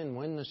wise men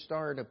when the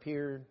star had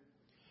appeared.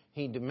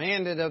 He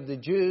demanded of the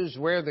Jews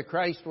where the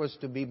Christ was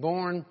to be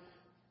born.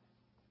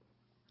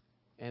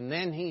 And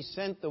then he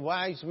sent the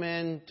wise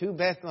men to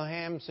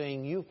Bethlehem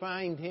saying, you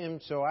find him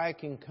so I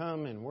can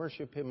come and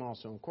worship him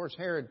also. Of course,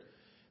 Herod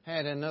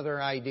had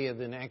another idea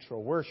than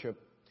actual worship.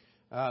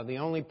 The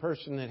only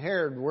person that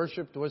Herod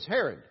worshipped was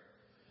Herod.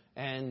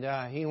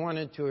 And he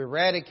wanted to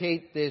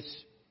eradicate this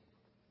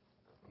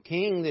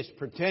king, this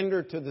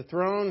pretender to the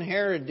throne.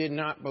 Herod did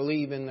not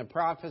believe in the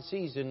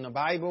prophecies in the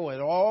Bible at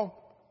all.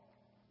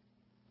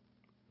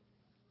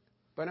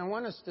 But I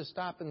want us to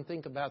stop and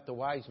think about the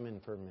wise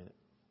men for a minute.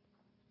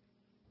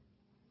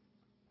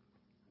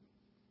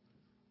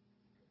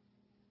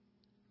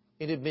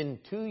 It had been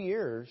 2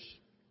 years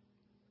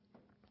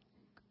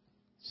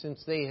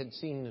since they had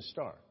seen the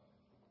star.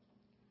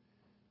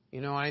 You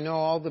know, I know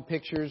all the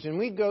pictures, and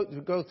we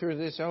go through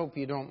this. I hope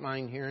you don't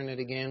mind hearing it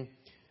again.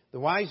 The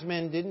wise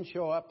men didn't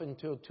show up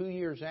until 2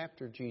 years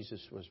after Jesus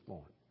was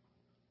born.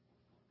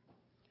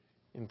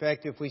 In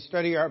fact, if we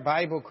study our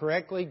Bible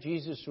correctly,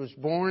 Jesus was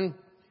born.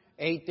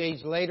 8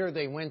 days later,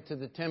 they went to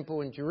the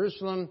temple in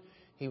Jerusalem.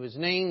 He was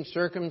named,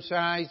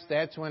 circumcised.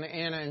 That's when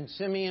Anna and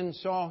Simeon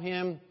saw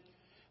him.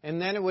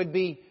 And then it would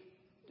be,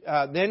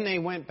 then they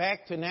went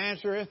back to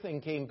Nazareth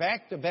and came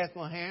back to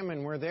Bethlehem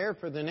and were there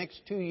for the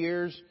next 2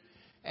 years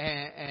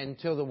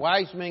until the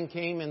wise men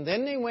came. And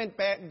then they went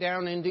back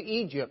down into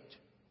Egypt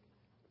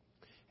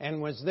and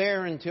was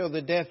there until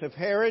the death of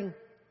Herod.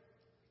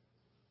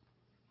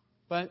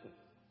 But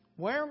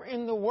where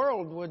in the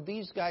world would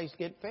these guys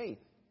get faith?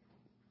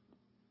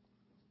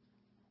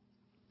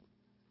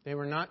 They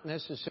were not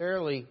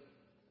necessarily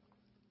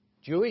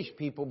Jewish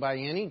people by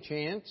any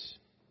chance.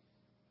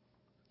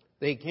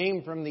 They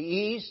came from the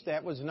east.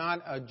 That was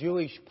not a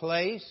Jewish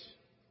place.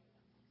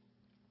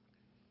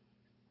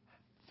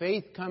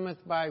 Faith cometh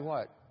by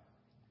what?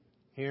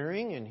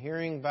 Hearing, and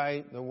hearing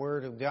by the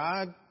Word of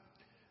God.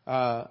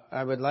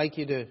 I would like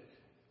you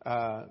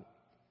to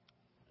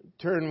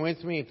turn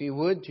with me, if you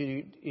would,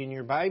 in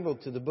your Bible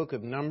to the book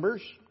of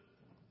Numbers.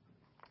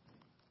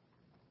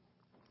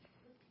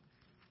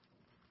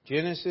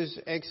 Genesis,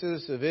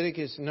 Exodus,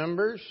 Leviticus,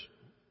 Numbers,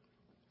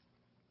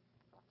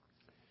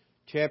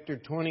 chapter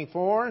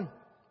 24.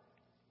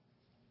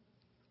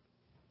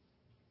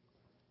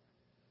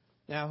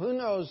 Now, who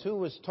knows who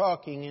was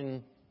talking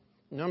in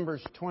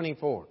Numbers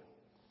 24?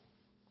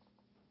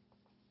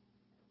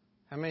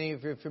 How many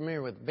of you are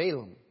familiar with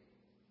Balaam?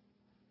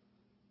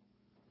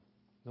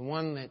 The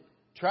one that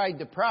tried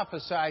to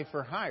prophesy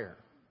for hire.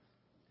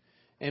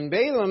 And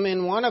Balaam,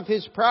 in one of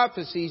his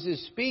prophecies,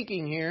 is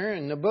speaking here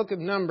in the book of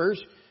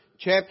Numbers,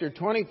 chapter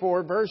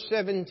 24, verse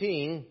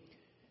 17.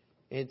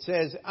 It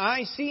says,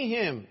 I see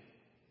him,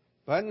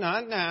 but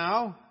not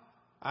now.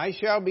 I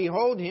shall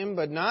behold him,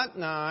 but not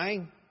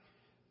nigh.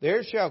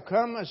 There shall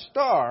come a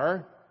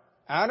star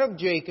out of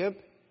Jacob,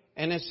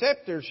 and a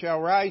scepter shall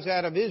rise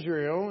out of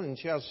Israel, and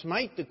shall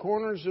smite the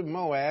corners of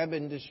Moab,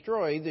 and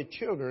destroy the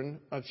children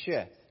of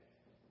Sheth.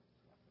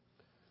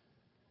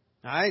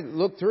 Now, I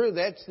looked through,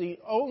 that's the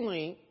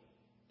only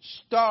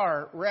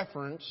star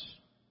reference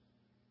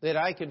that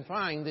I can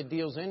find that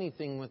deals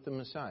anything with the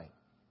Messiah.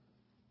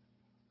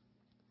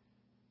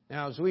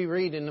 Now, as we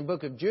read in the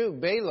book of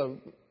Jude,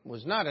 Balaam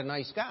was not a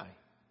nice guy.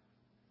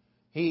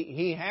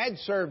 He had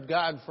served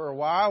God for a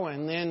while,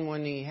 and then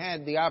when he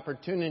had the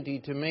opportunity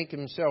to make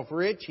himself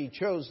rich, he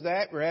chose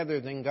that rather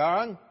than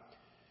God.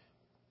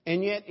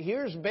 And yet,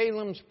 here's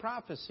Balaam's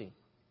prophecy.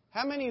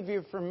 How many of you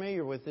are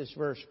familiar with this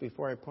verse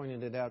before I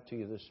pointed it out to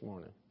you this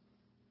morning?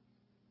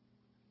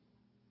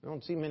 I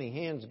don't see many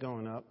hands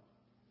going up.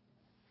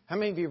 How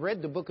many of you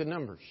read the book of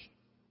Numbers?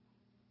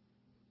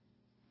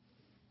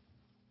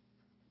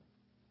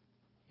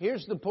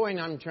 Here's the point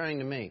I'm trying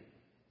to make.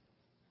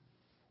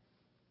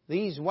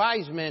 These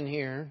wise men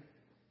here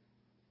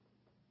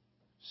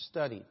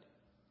studied.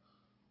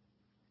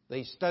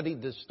 They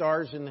studied the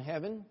stars in the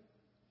heaven.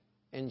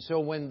 And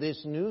so when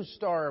this new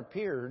star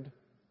appeared,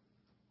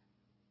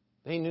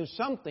 they knew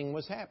something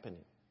was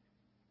happening.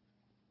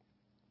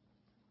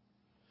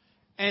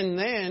 And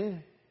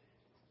then,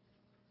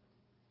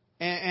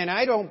 and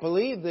I don't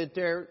believe that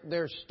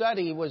their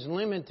study was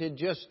limited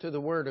just to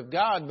the Word of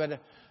God, but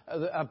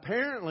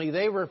apparently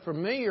they were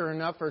familiar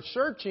enough or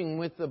searching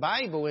with the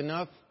Bible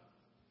enough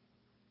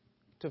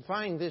to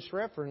find this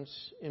reference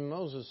in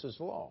Moses'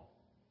 law.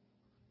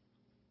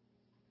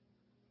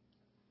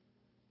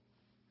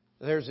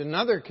 There's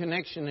another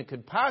connection that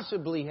could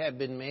possibly have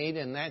been made,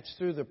 and that's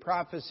through the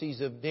prophecies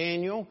of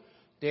Daniel.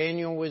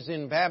 Daniel was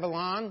in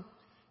Babylon,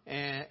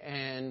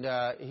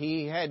 and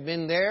he had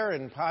been there,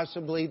 and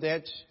possibly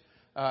that's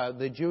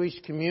the Jewish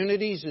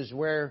communities is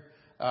where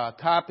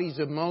copies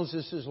of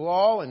Moses'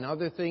 law and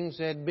other things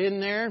had been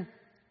there.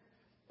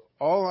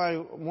 All I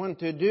want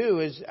to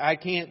do is, I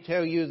can't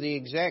tell you the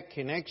exact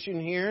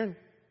connection here,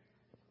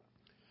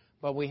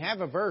 but we have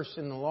a verse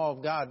in the law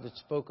of God that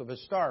spoke of a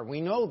star. We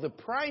know the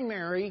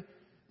primary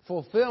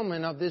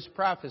fulfillment of this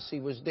prophecy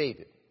was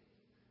David,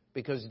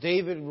 because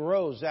David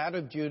rose out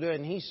of Judah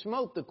and he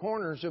smote the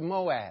corners of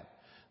Moab.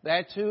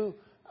 That's who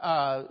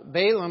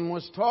Balaam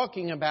was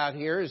talking about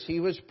here as he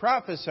was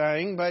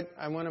prophesying, but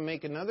I want to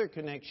make another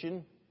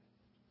connection.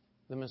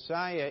 The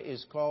Messiah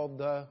is called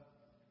the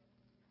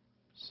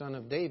Son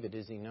of David,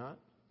 is he not?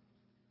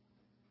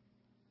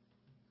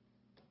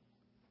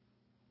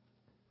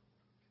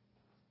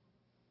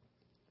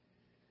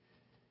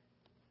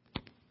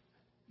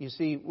 You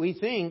see, we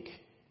think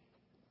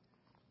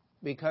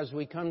because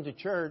we come to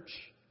church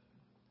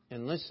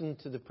and listen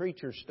to the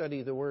preacher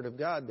study the Word of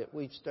God that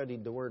we've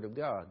studied the Word of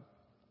God.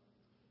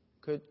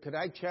 Could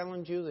I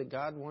challenge you that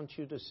God wants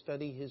you to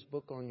study His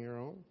book on your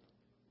own?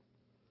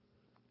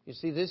 You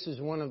see, this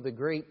is one of the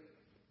great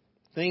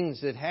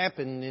things that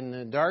happened in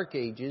the Dark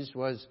Ages,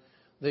 was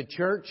the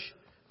church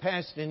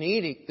passed an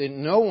edict that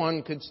no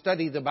one could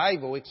study the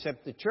Bible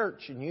except the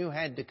church, and you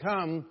had to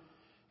come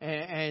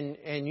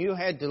and you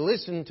had to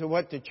listen to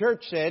what the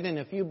church said, and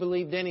if you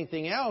believed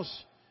anything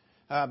else,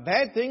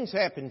 bad things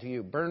happened to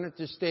you. Burned at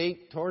the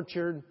stake,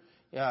 tortured.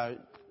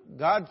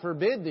 God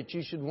forbid that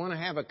you should want to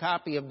have a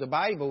copy of the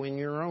Bible in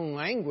your own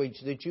language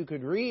that you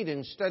could read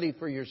and study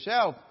for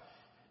yourself.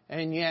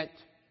 And yet,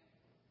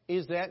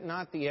 is that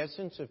not the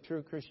essence of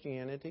true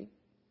Christianity?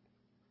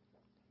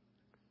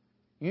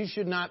 You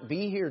should not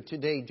be here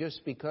today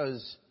just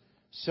because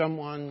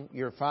someone,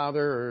 your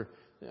father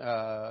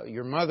or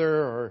your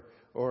mother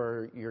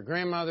or your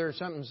grandmother or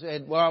something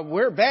said, well,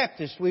 we're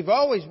Baptists. We've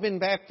always been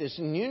Baptists,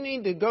 and you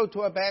need to go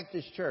to a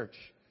Baptist church.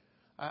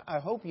 I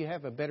hope you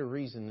have a better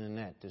reason than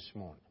that this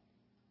morning.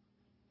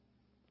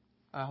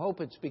 I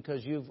hope it's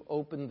because you've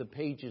opened the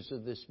pages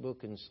of this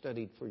book and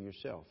studied for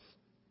yourself,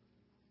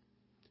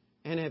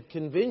 and have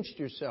convinced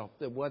yourself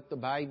that what the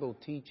Bible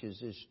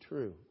teaches is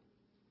true.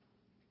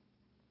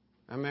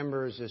 I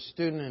remember as a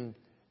student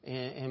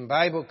in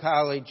Bible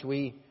college,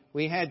 we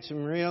had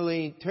some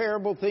really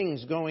terrible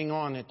things going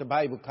on at the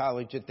Bible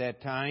college at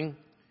that time.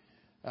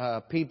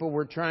 People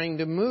were trying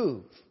to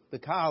move the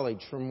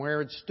college from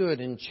where it stood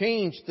and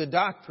change the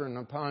doctrine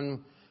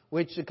upon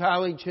which the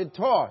college had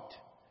taught.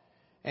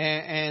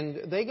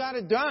 And they got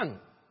it done.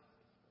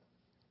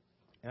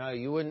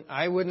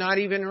 I would not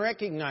even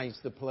recognize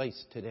the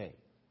place today.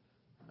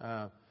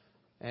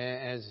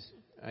 As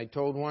I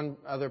told one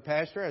other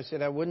pastor, I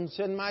said I wouldn't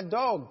send my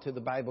dog to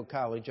the Bible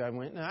college I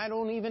went, and I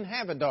don't even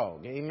have a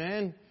dog.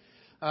 Amen?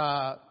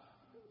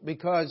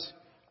 Because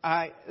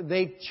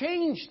they've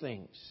changed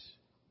things.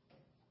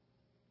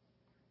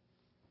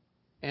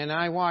 And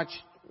I watched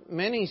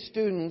many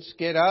students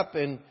get up,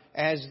 and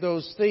as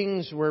those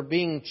things were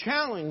being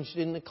challenged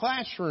in the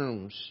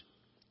classrooms,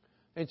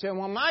 they'd say,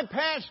 well, my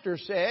pastor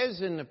says,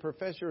 and the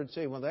professor would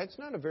say, well, that's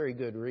not a very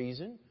good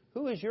reason.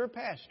 Who is your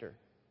pastor?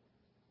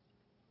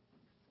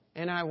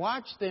 And I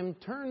watched them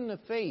turn the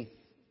faith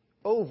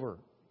over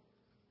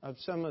of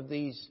some of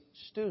these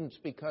students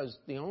because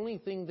the only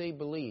thing they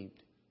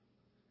believed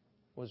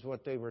was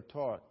what they were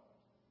taught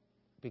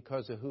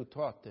because of who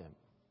taught them.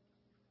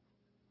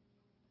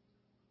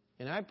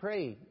 And I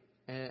prayed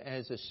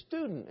as a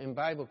student in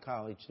Bible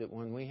college that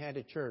when we had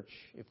a church,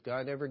 if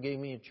God ever gave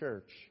me a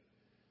church,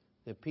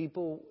 that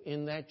people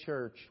in that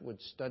church would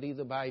study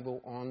the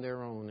Bible on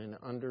their own and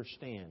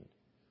understand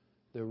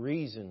the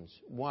reasons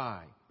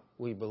why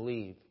we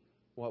believe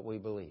what we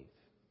believe.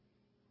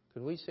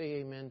 Could we say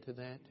amen to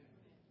that?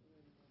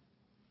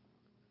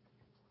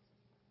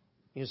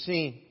 You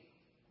see,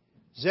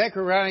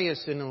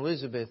 Zacharias and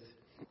Elizabeth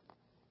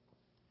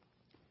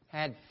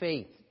had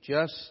faith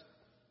just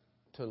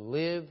to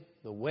live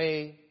the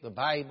way the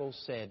Bible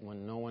said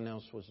when no one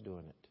else was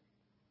doing it.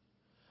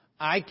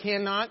 I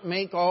cannot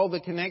make all the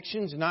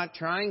connections, not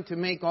trying to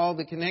make all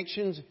the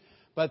connections,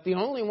 but the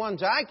only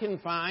ones I can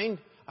find,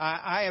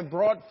 I have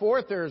brought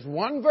forth. There's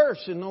one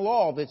verse in the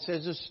law that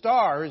says a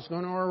star is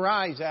going to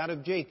arise out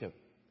of Jacob.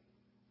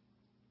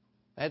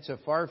 That's a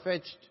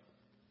far-fetched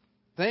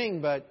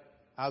thing, but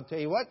I'll tell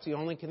you what, it's the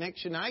only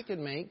connection I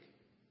can make.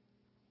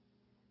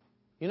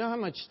 You know how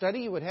much study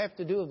you would have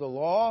to do of the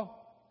law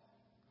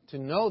to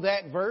know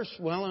that verse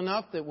well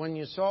enough that when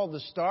you saw the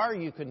star,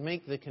 you could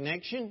make the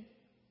connection?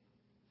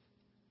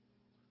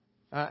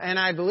 And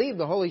I believe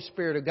the Holy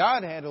Spirit of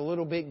God had a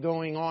little bit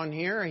going on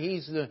here.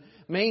 He's the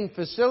main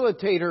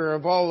facilitator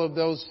of all of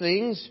those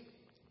things.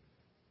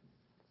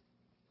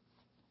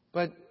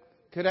 But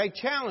could I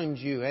challenge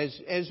you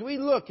as we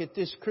look at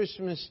this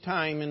Christmas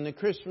time and the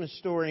Christmas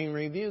story and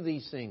review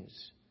these things,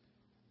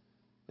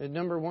 that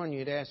number one,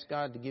 you'd ask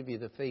God to give you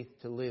the faith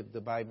to live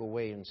the Bible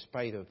way in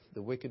spite of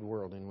the wicked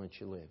world in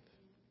which you live.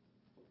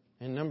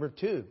 And number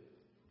two,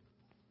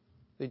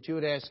 that you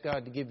would ask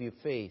God to give you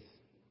faith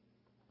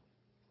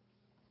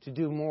to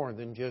do more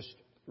than just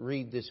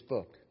read this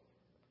book,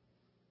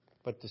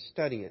 but to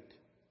study it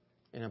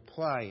and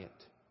apply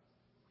it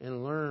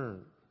and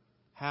learn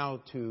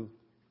how to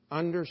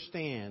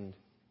understand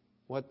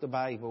what the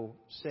Bible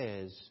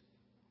says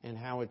and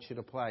how it should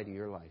apply to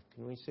your life.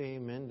 Can we say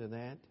amen to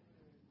that?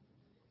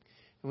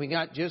 And we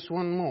got just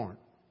one more.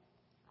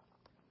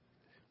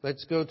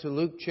 Let's go to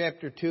Luke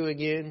chapter 2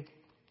 again.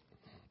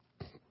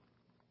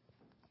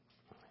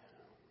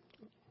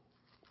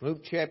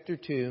 Luke chapter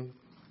 2.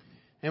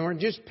 And we're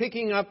just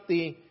picking up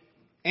the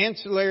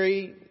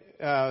ancillary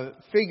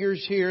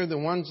figures here, the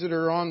ones that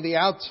are on the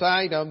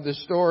outside of the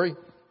story.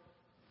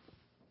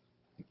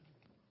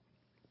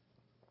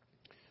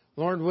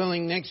 Lord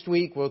willing, next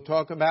week we'll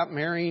talk about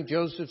Mary,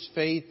 Joseph's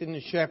faith, and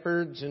the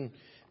shepherds and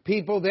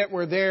people that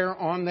were there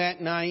on that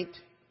night.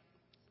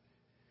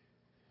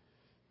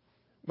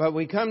 But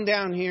we come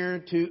down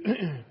here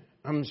to,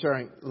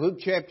 Luke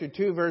chapter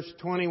 2, verse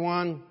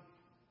 21.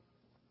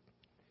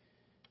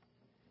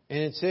 And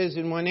it says,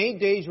 "And when 8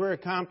 days were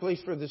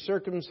accomplished for the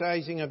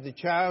circumcising of the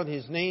child,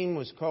 his name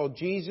was called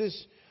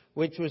Jesus,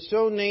 which was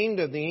so named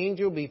of the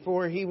angel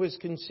before he was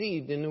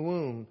conceived in the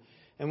womb.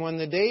 And when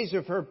the days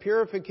of her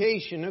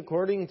purification,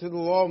 according to the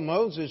law of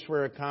Moses,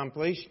 were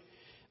accomplished,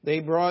 they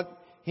brought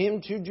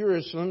him to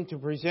Jerusalem to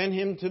present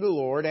him to the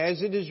Lord,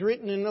 as it is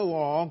written in the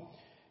law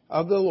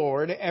of the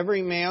Lord,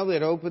 every male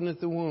that openeth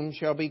the womb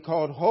shall be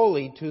called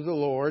holy to the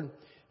Lord,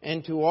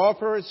 and to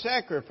offer a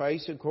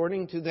sacrifice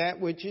according to that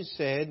which is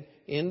said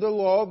in the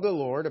law of the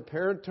Lord, a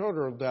pair of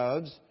turtle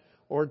doves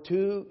or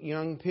 2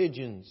 young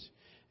pigeons.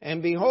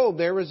 And behold,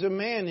 there was a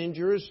man in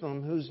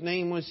Jerusalem whose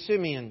name was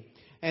Simeon,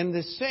 and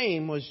the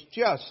same was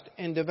just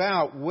and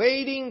devout,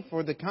 waiting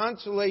for the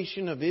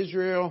consolation of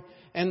Israel,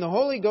 and the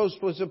Holy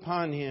Ghost was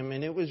upon him.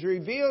 And it was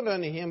revealed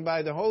unto him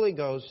by the Holy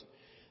Ghost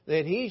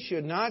that he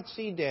should not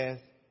see death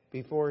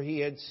before he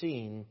had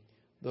seen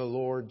the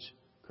Lord's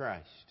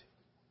Christ."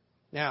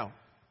 Now,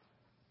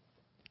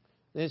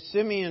 this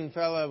Simeon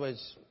fellow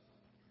was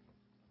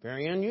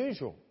very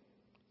unusual.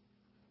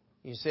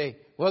 You say,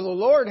 "Well, the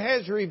Lord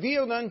has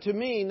revealed unto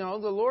me." No,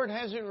 the Lord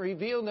hasn't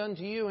revealed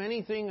unto you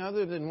anything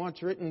other than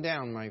what's written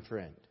down, my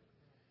friend.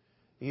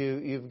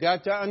 You've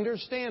got to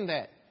understand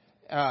that.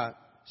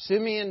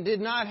 Simeon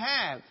did not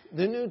have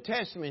the New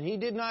Testament. He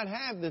did not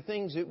have the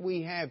things that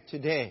we have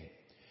today.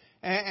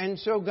 And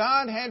so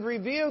God had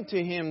revealed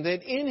to him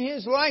that in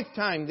his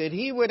lifetime that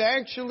he would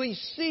actually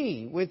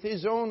see with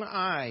his own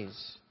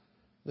eyes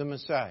the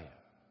Messiah.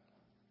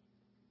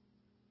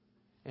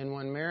 And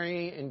when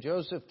Mary and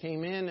Joseph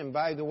came in, and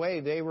by the way,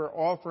 they were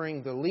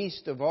offering the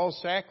least of all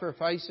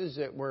sacrifices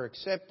that were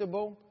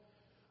acceptable,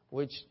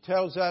 which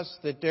tells us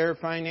that their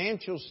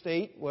financial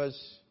state was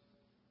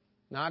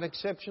not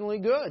exceptionally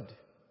good.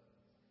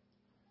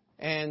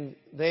 And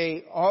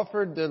they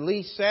offered the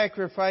least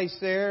sacrifice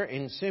there,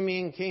 and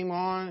Simeon came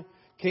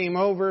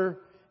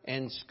over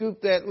and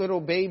scooped that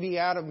little baby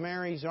out of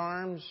Mary's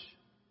arms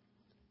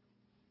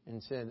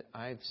and said,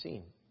 "I've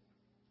seen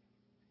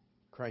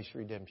Christ's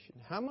redemption."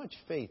 How much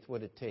faith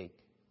would it take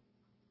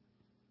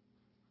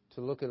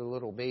to look at a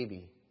little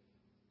baby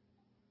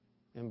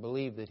and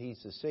believe that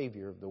he's the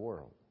Savior of the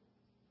world?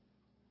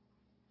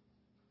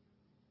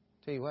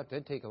 Tell you what,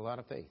 that'd take a lot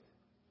of faith.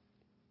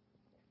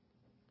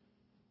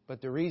 But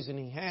the reason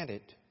he had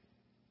it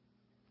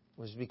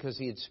was because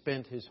he had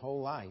spent his whole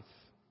life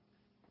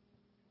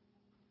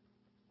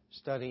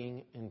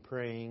studying and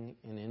praying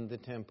and in the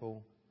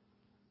temple.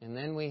 And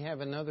then we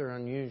have another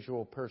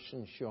unusual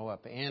person show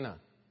up, Anna.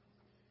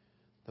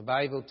 The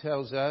Bible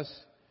tells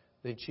us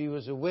that she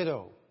was a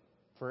widow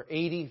for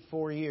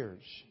 84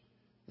 years,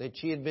 that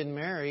she had been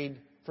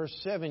married for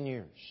 7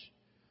 years.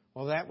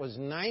 Well, that was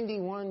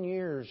 91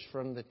 years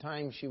from the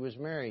time she was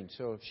married.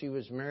 So if she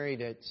was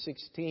married at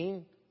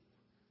 16,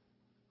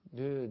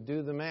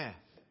 do the math.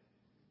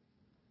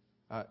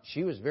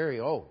 She was very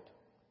old.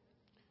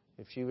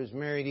 If she was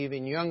married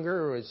even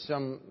younger, as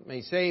some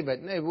may say, but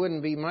it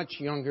wouldn't be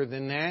much younger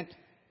than that.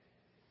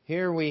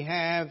 Here we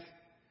have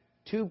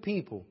 2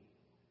 people.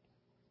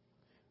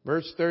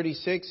 Verse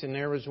 36, "And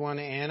there was one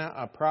Anna,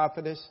 a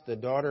prophetess, the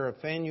daughter of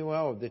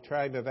Phanuel of the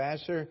tribe of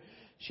Asher.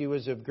 She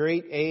was of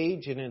great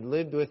age and had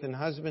lived with an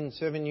husband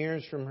 7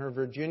 years from her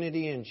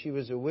virginity, and she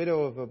was a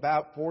widow of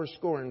about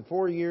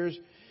 84 years,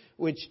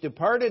 which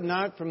departed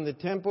not from the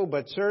temple,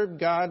 but served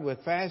God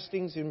with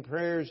fastings and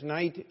prayers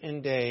night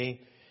and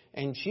day.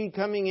 And she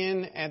coming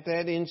in at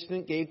that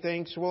instant gave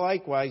thanks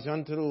likewise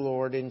unto the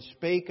Lord, and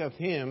spake of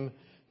him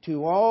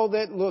to all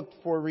that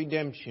looked for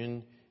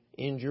redemption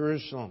in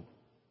Jerusalem."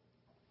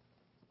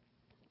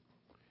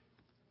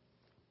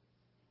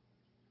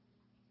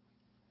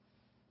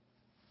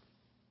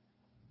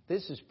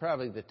 This is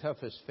probably the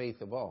toughest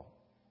faith of all.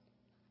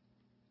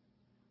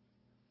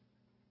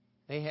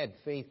 They had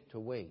faith to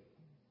wait.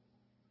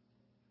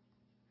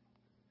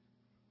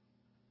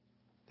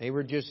 They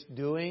were just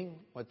doing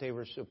what they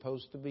were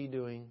supposed to be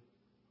doing.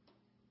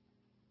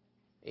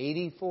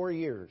 84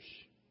 years,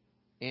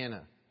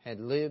 Anna had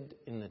lived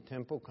in the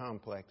temple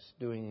complex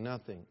doing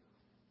nothing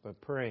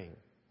but praying,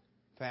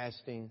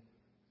 fasting,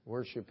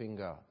 worshiping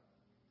God.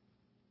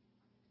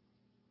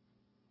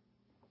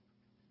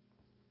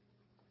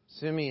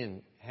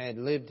 Simeon had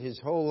lived his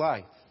whole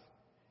life,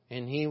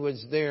 and he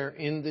was there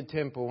in the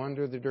temple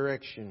under the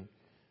direction.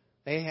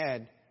 They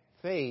had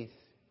faith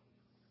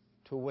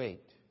to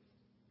wait.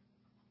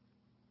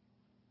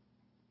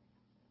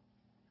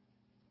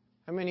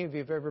 How many of you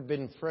have ever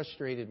been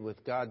frustrated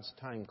with God's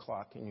time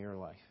clock in your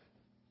life?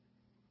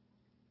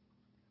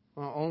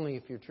 Well, only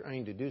if you're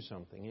trying to do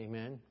something.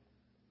 Amen?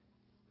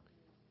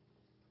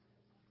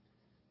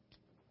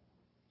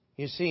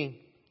 You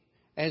see,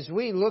 as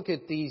we look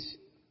at these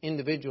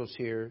individuals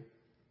here,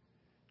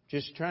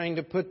 just trying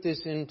to put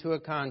this into a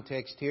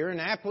context here, an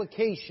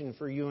application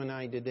for you and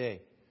I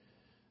today.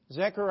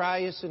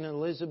 Zacharias and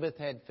Elizabeth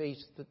had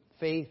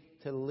faith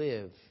to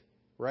live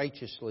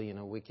righteously in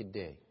a wicked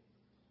day.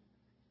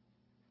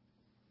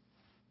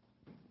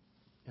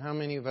 How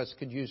many of us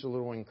could use a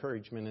little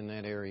encouragement in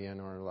that area in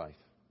our life?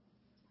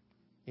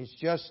 It's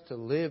just to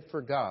live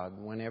for God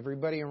when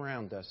everybody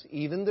around us,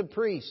 even the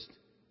priest,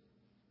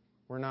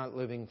 were not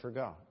living for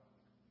God.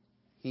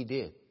 He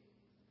did.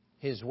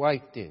 His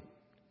wife did.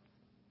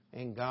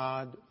 And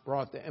God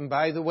brought them. And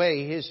by the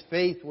way, his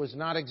faith was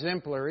not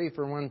exemplary,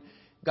 for when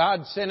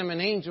God sent him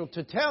an angel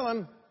to tell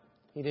him,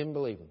 he didn't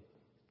believe him.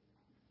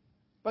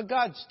 But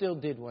God still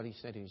did what he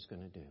said he was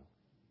going to do.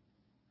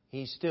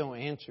 He still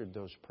answered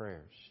those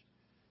prayers.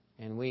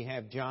 And we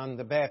have John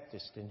the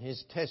Baptist and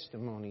his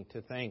testimony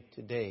to thank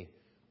today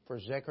for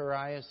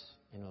Zacharias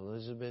and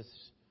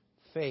Elizabeth's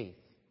faith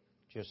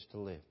just to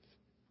live.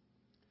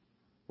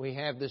 We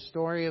have the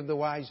story of the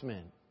wise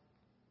men.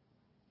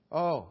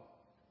 Oh,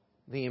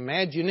 the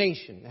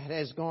imagination that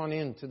has gone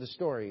into the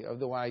story of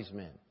the wise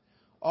men.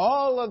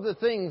 All of the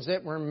things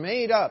that were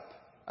made up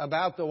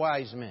about the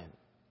wise men.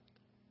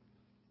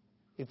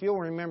 If you'll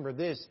remember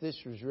this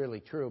was really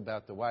true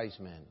about the wise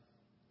men.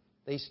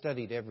 They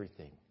studied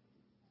everything.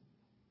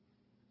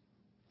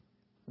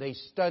 They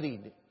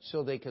studied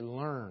so they could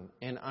learn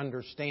and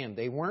understand.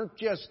 They weren't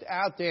just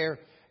out there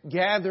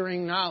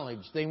gathering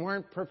knowledge. They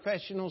weren't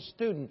professional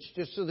students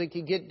just so they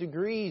could get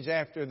degrees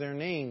after their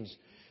names.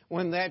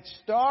 When that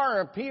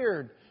star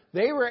appeared,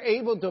 they were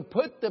able to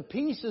put the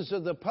pieces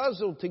of the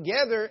puzzle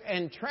together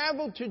and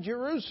travel to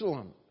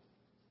Jerusalem.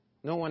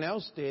 No one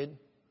else did.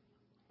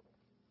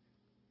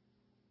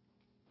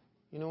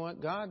 You know what?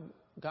 God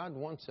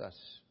wants us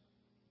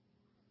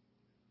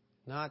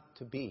not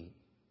to be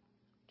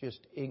just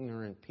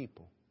ignorant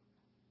people.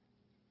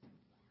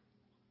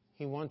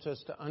 He wants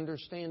us to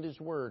understand His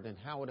Word and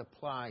how it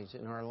applies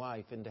in our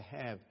life and to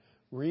have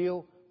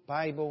real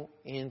Bible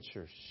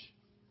answers.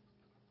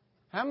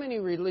 How many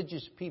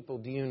religious people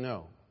do you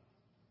know?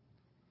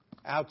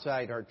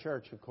 Outside our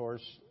church, of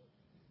course,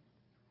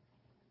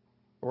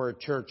 or a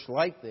church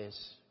like this,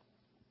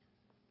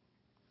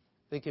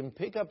 they can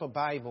pick up a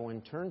Bible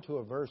and turn to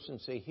a verse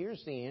and say,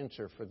 here's the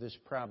answer for this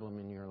problem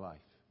in your life.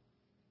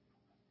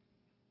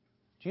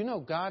 Do you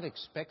know God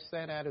expects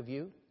that out of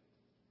you?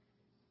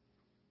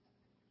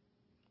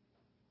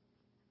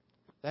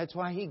 That's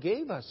why He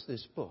gave us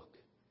this book.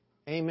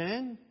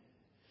 Amen?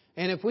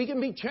 And if we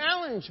can be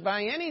challenged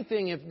by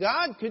anything, if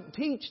God could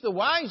teach the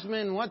wise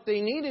men what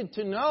they needed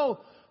to know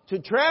to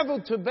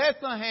travel to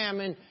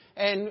Bethlehem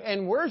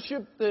and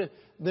worship the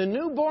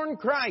newborn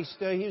Christ.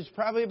 He was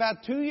probably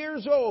about 2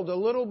 years old, a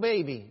little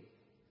baby.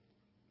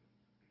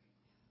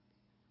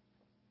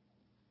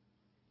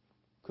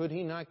 Could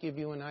He not give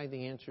you and I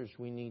the answers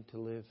we need to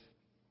live?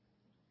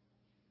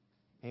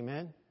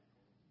 Amen?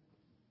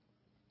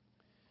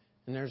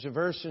 And there's a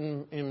verse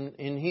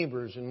in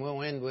Hebrews, and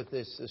we'll end with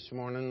this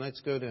morning.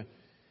 Let's go to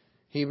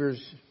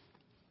Hebrews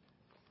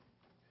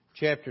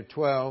chapter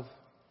 12.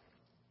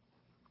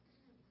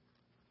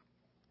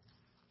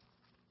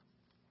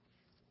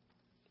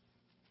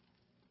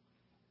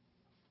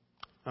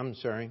 I'm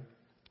sorry.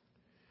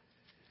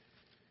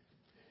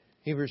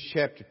 Hebrews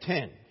chapter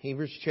 10.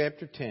 Hebrews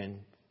chapter 10.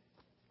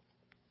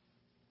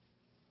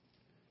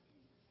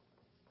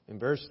 In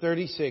verse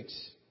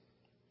 36.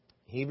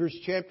 Hebrews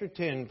chapter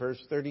 10, verse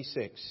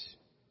 36.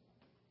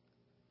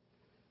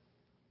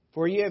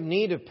 For ye have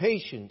need of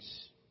patience,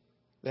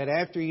 that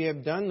after ye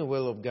have done the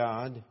will of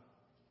God,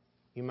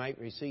 you might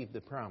receive the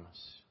promise.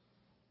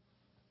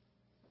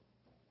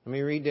 Let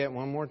me read that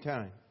one more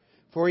time.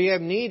 For ye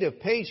have need of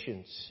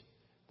patience,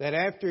 that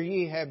after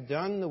ye have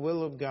done the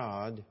will of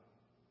God,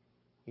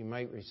 you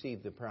might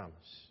receive the promise.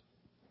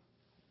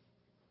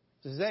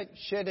 Does that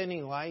shed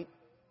any light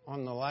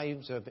on the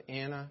lives of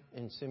Anna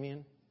and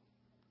Simeon?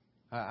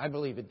 I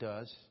believe it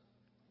does.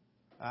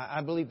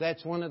 I believe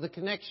that's one of the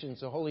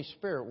connections the Holy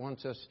Spirit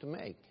wants us to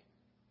make.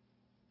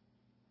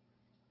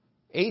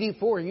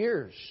 84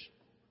 years.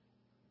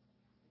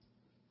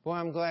 Boy,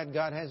 I'm glad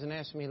God hasn't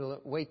asked me to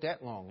wait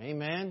that long.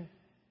 Amen?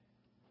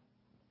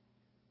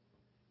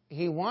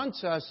 He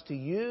wants us to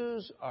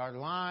use our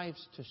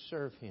lives to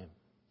serve Him.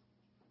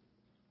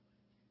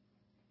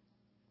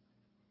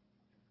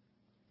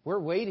 We're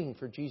waiting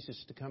for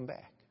Jesus to come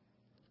back.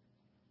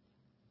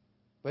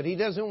 But He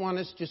doesn't want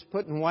us just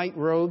putting white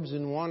robes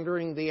and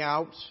wandering the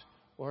Alps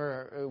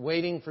or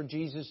waiting for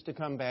Jesus to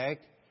come back.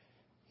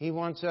 He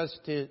wants us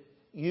to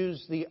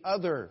use the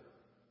other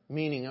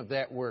meaning of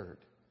that word.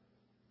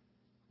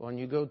 When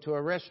you go to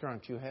a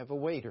restaurant, you have a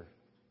waiter.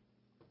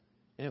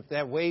 And if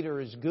that waiter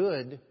is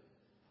good,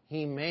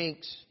 he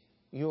makes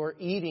your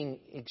eating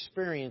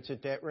experience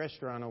at that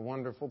restaurant a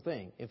wonderful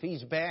thing. If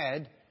he's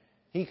bad,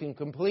 he can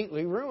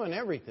completely ruin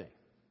everything.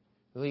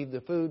 Leave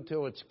the food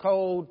till it's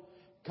cold,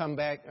 come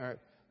back.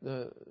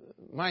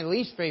 My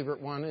least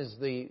favorite one is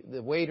the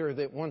waiter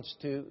that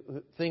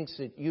thinks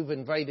that you've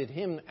invited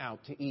him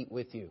out to eat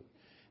with you.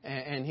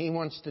 And he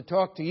wants to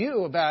talk to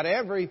you about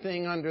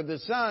everything under the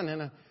sun.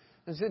 And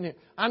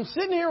I'm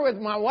sitting here with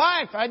my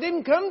wife. I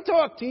didn't come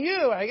talk to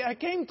you. I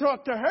came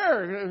talk to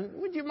her.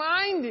 Would you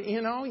mind?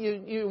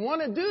 You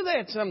want to do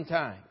that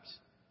sometimes.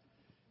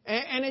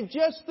 And it's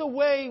just the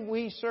way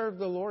we serve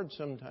the Lord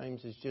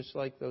sometimes is just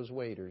like those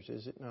waiters,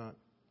 is it not?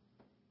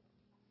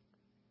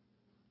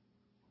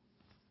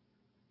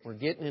 We're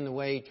getting in the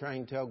way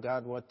trying to tell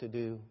God what to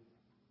do.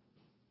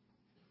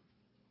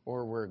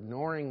 Or we're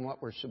ignoring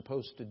what we're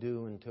supposed to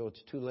do until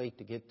it's too late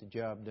to get the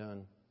job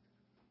done.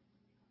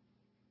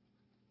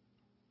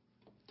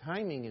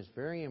 Timing is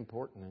very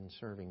important in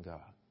serving God.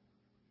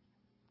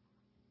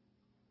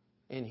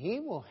 And He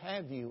will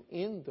have you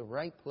in the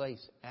right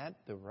place at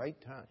the right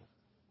time.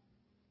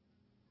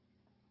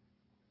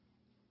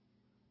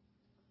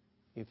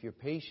 If you're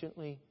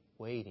patiently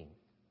waiting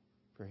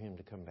for Him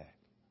to come back.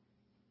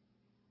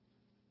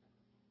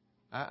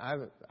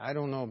 I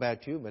don't know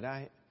about you, but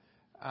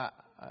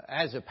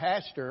as a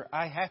pastor,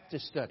 I have to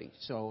study.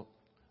 So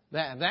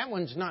that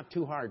one's not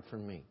too hard for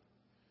me.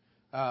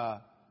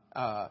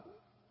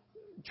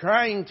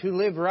 Trying to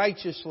live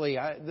righteously,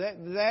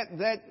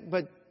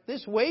 but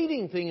this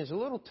waiting thing is a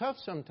little tough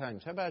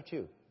sometimes. How about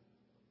you?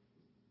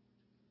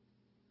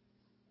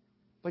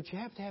 But you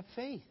have to have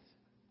faith.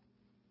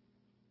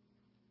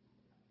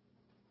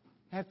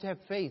 You have to have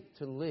faith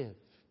to live,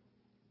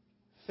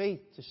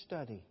 faith to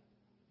study,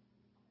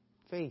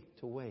 faith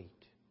to wait.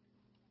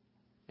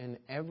 And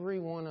every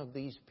one of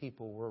these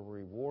people were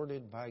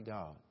rewarded by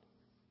God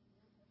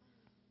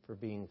for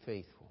being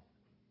faithful.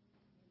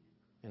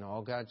 And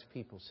all God's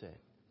people said.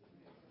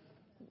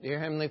 Dear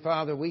Heavenly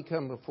Father, we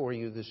come before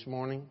You this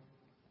morning.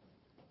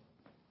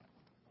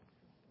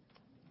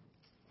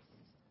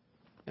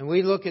 And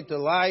we look at the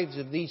lives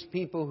of these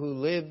people who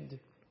lived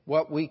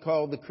what we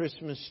call the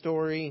Christmas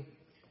story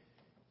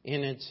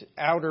in its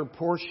outer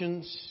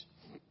portions.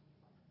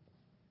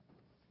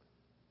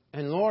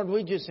 And Lord,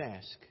 we just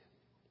ask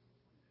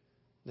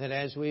that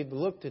as we've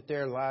looked at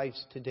their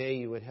lives today,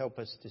 You would help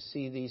us to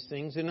see these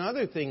things and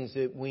other things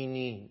that we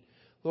need.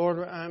 Lord,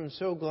 I'm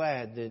so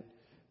glad that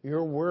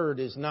Your Word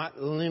is not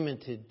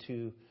limited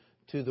to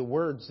the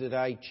words that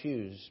I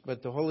choose,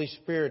 but the Holy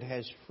Spirit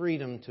has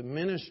freedom to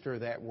minister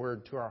that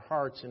Word to our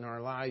hearts and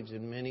our lives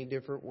in many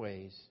different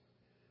ways.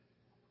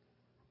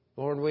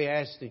 Lord, we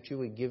ask that You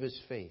would give us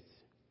faith.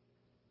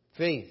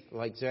 Faith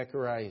like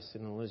Zacharias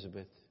and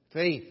Elizabeth.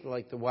 Faith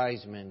like the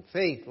wise men.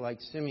 Faith like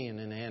Simeon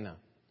and Anna.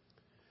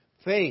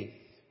 Faith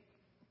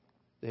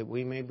that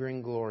we may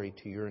bring glory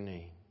to Your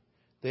name.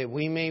 That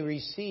we may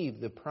receive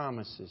the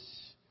promises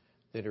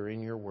that are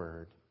in Your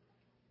Word.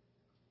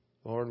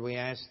 Lord, we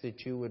ask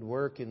that You would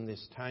work in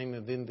this time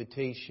of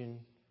invitation.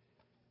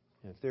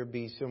 If there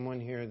be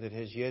someone here that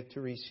has yet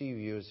to receive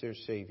You as their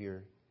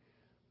Savior,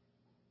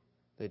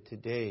 that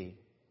today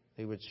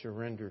they would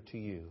surrender to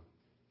You.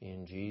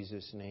 In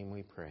Jesus' name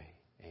we pray.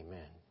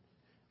 Amen.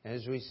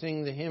 As we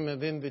sing the hymn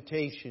of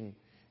invitation,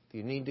 if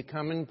you need to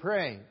come and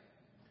pray,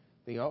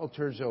 the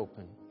altar's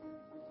open.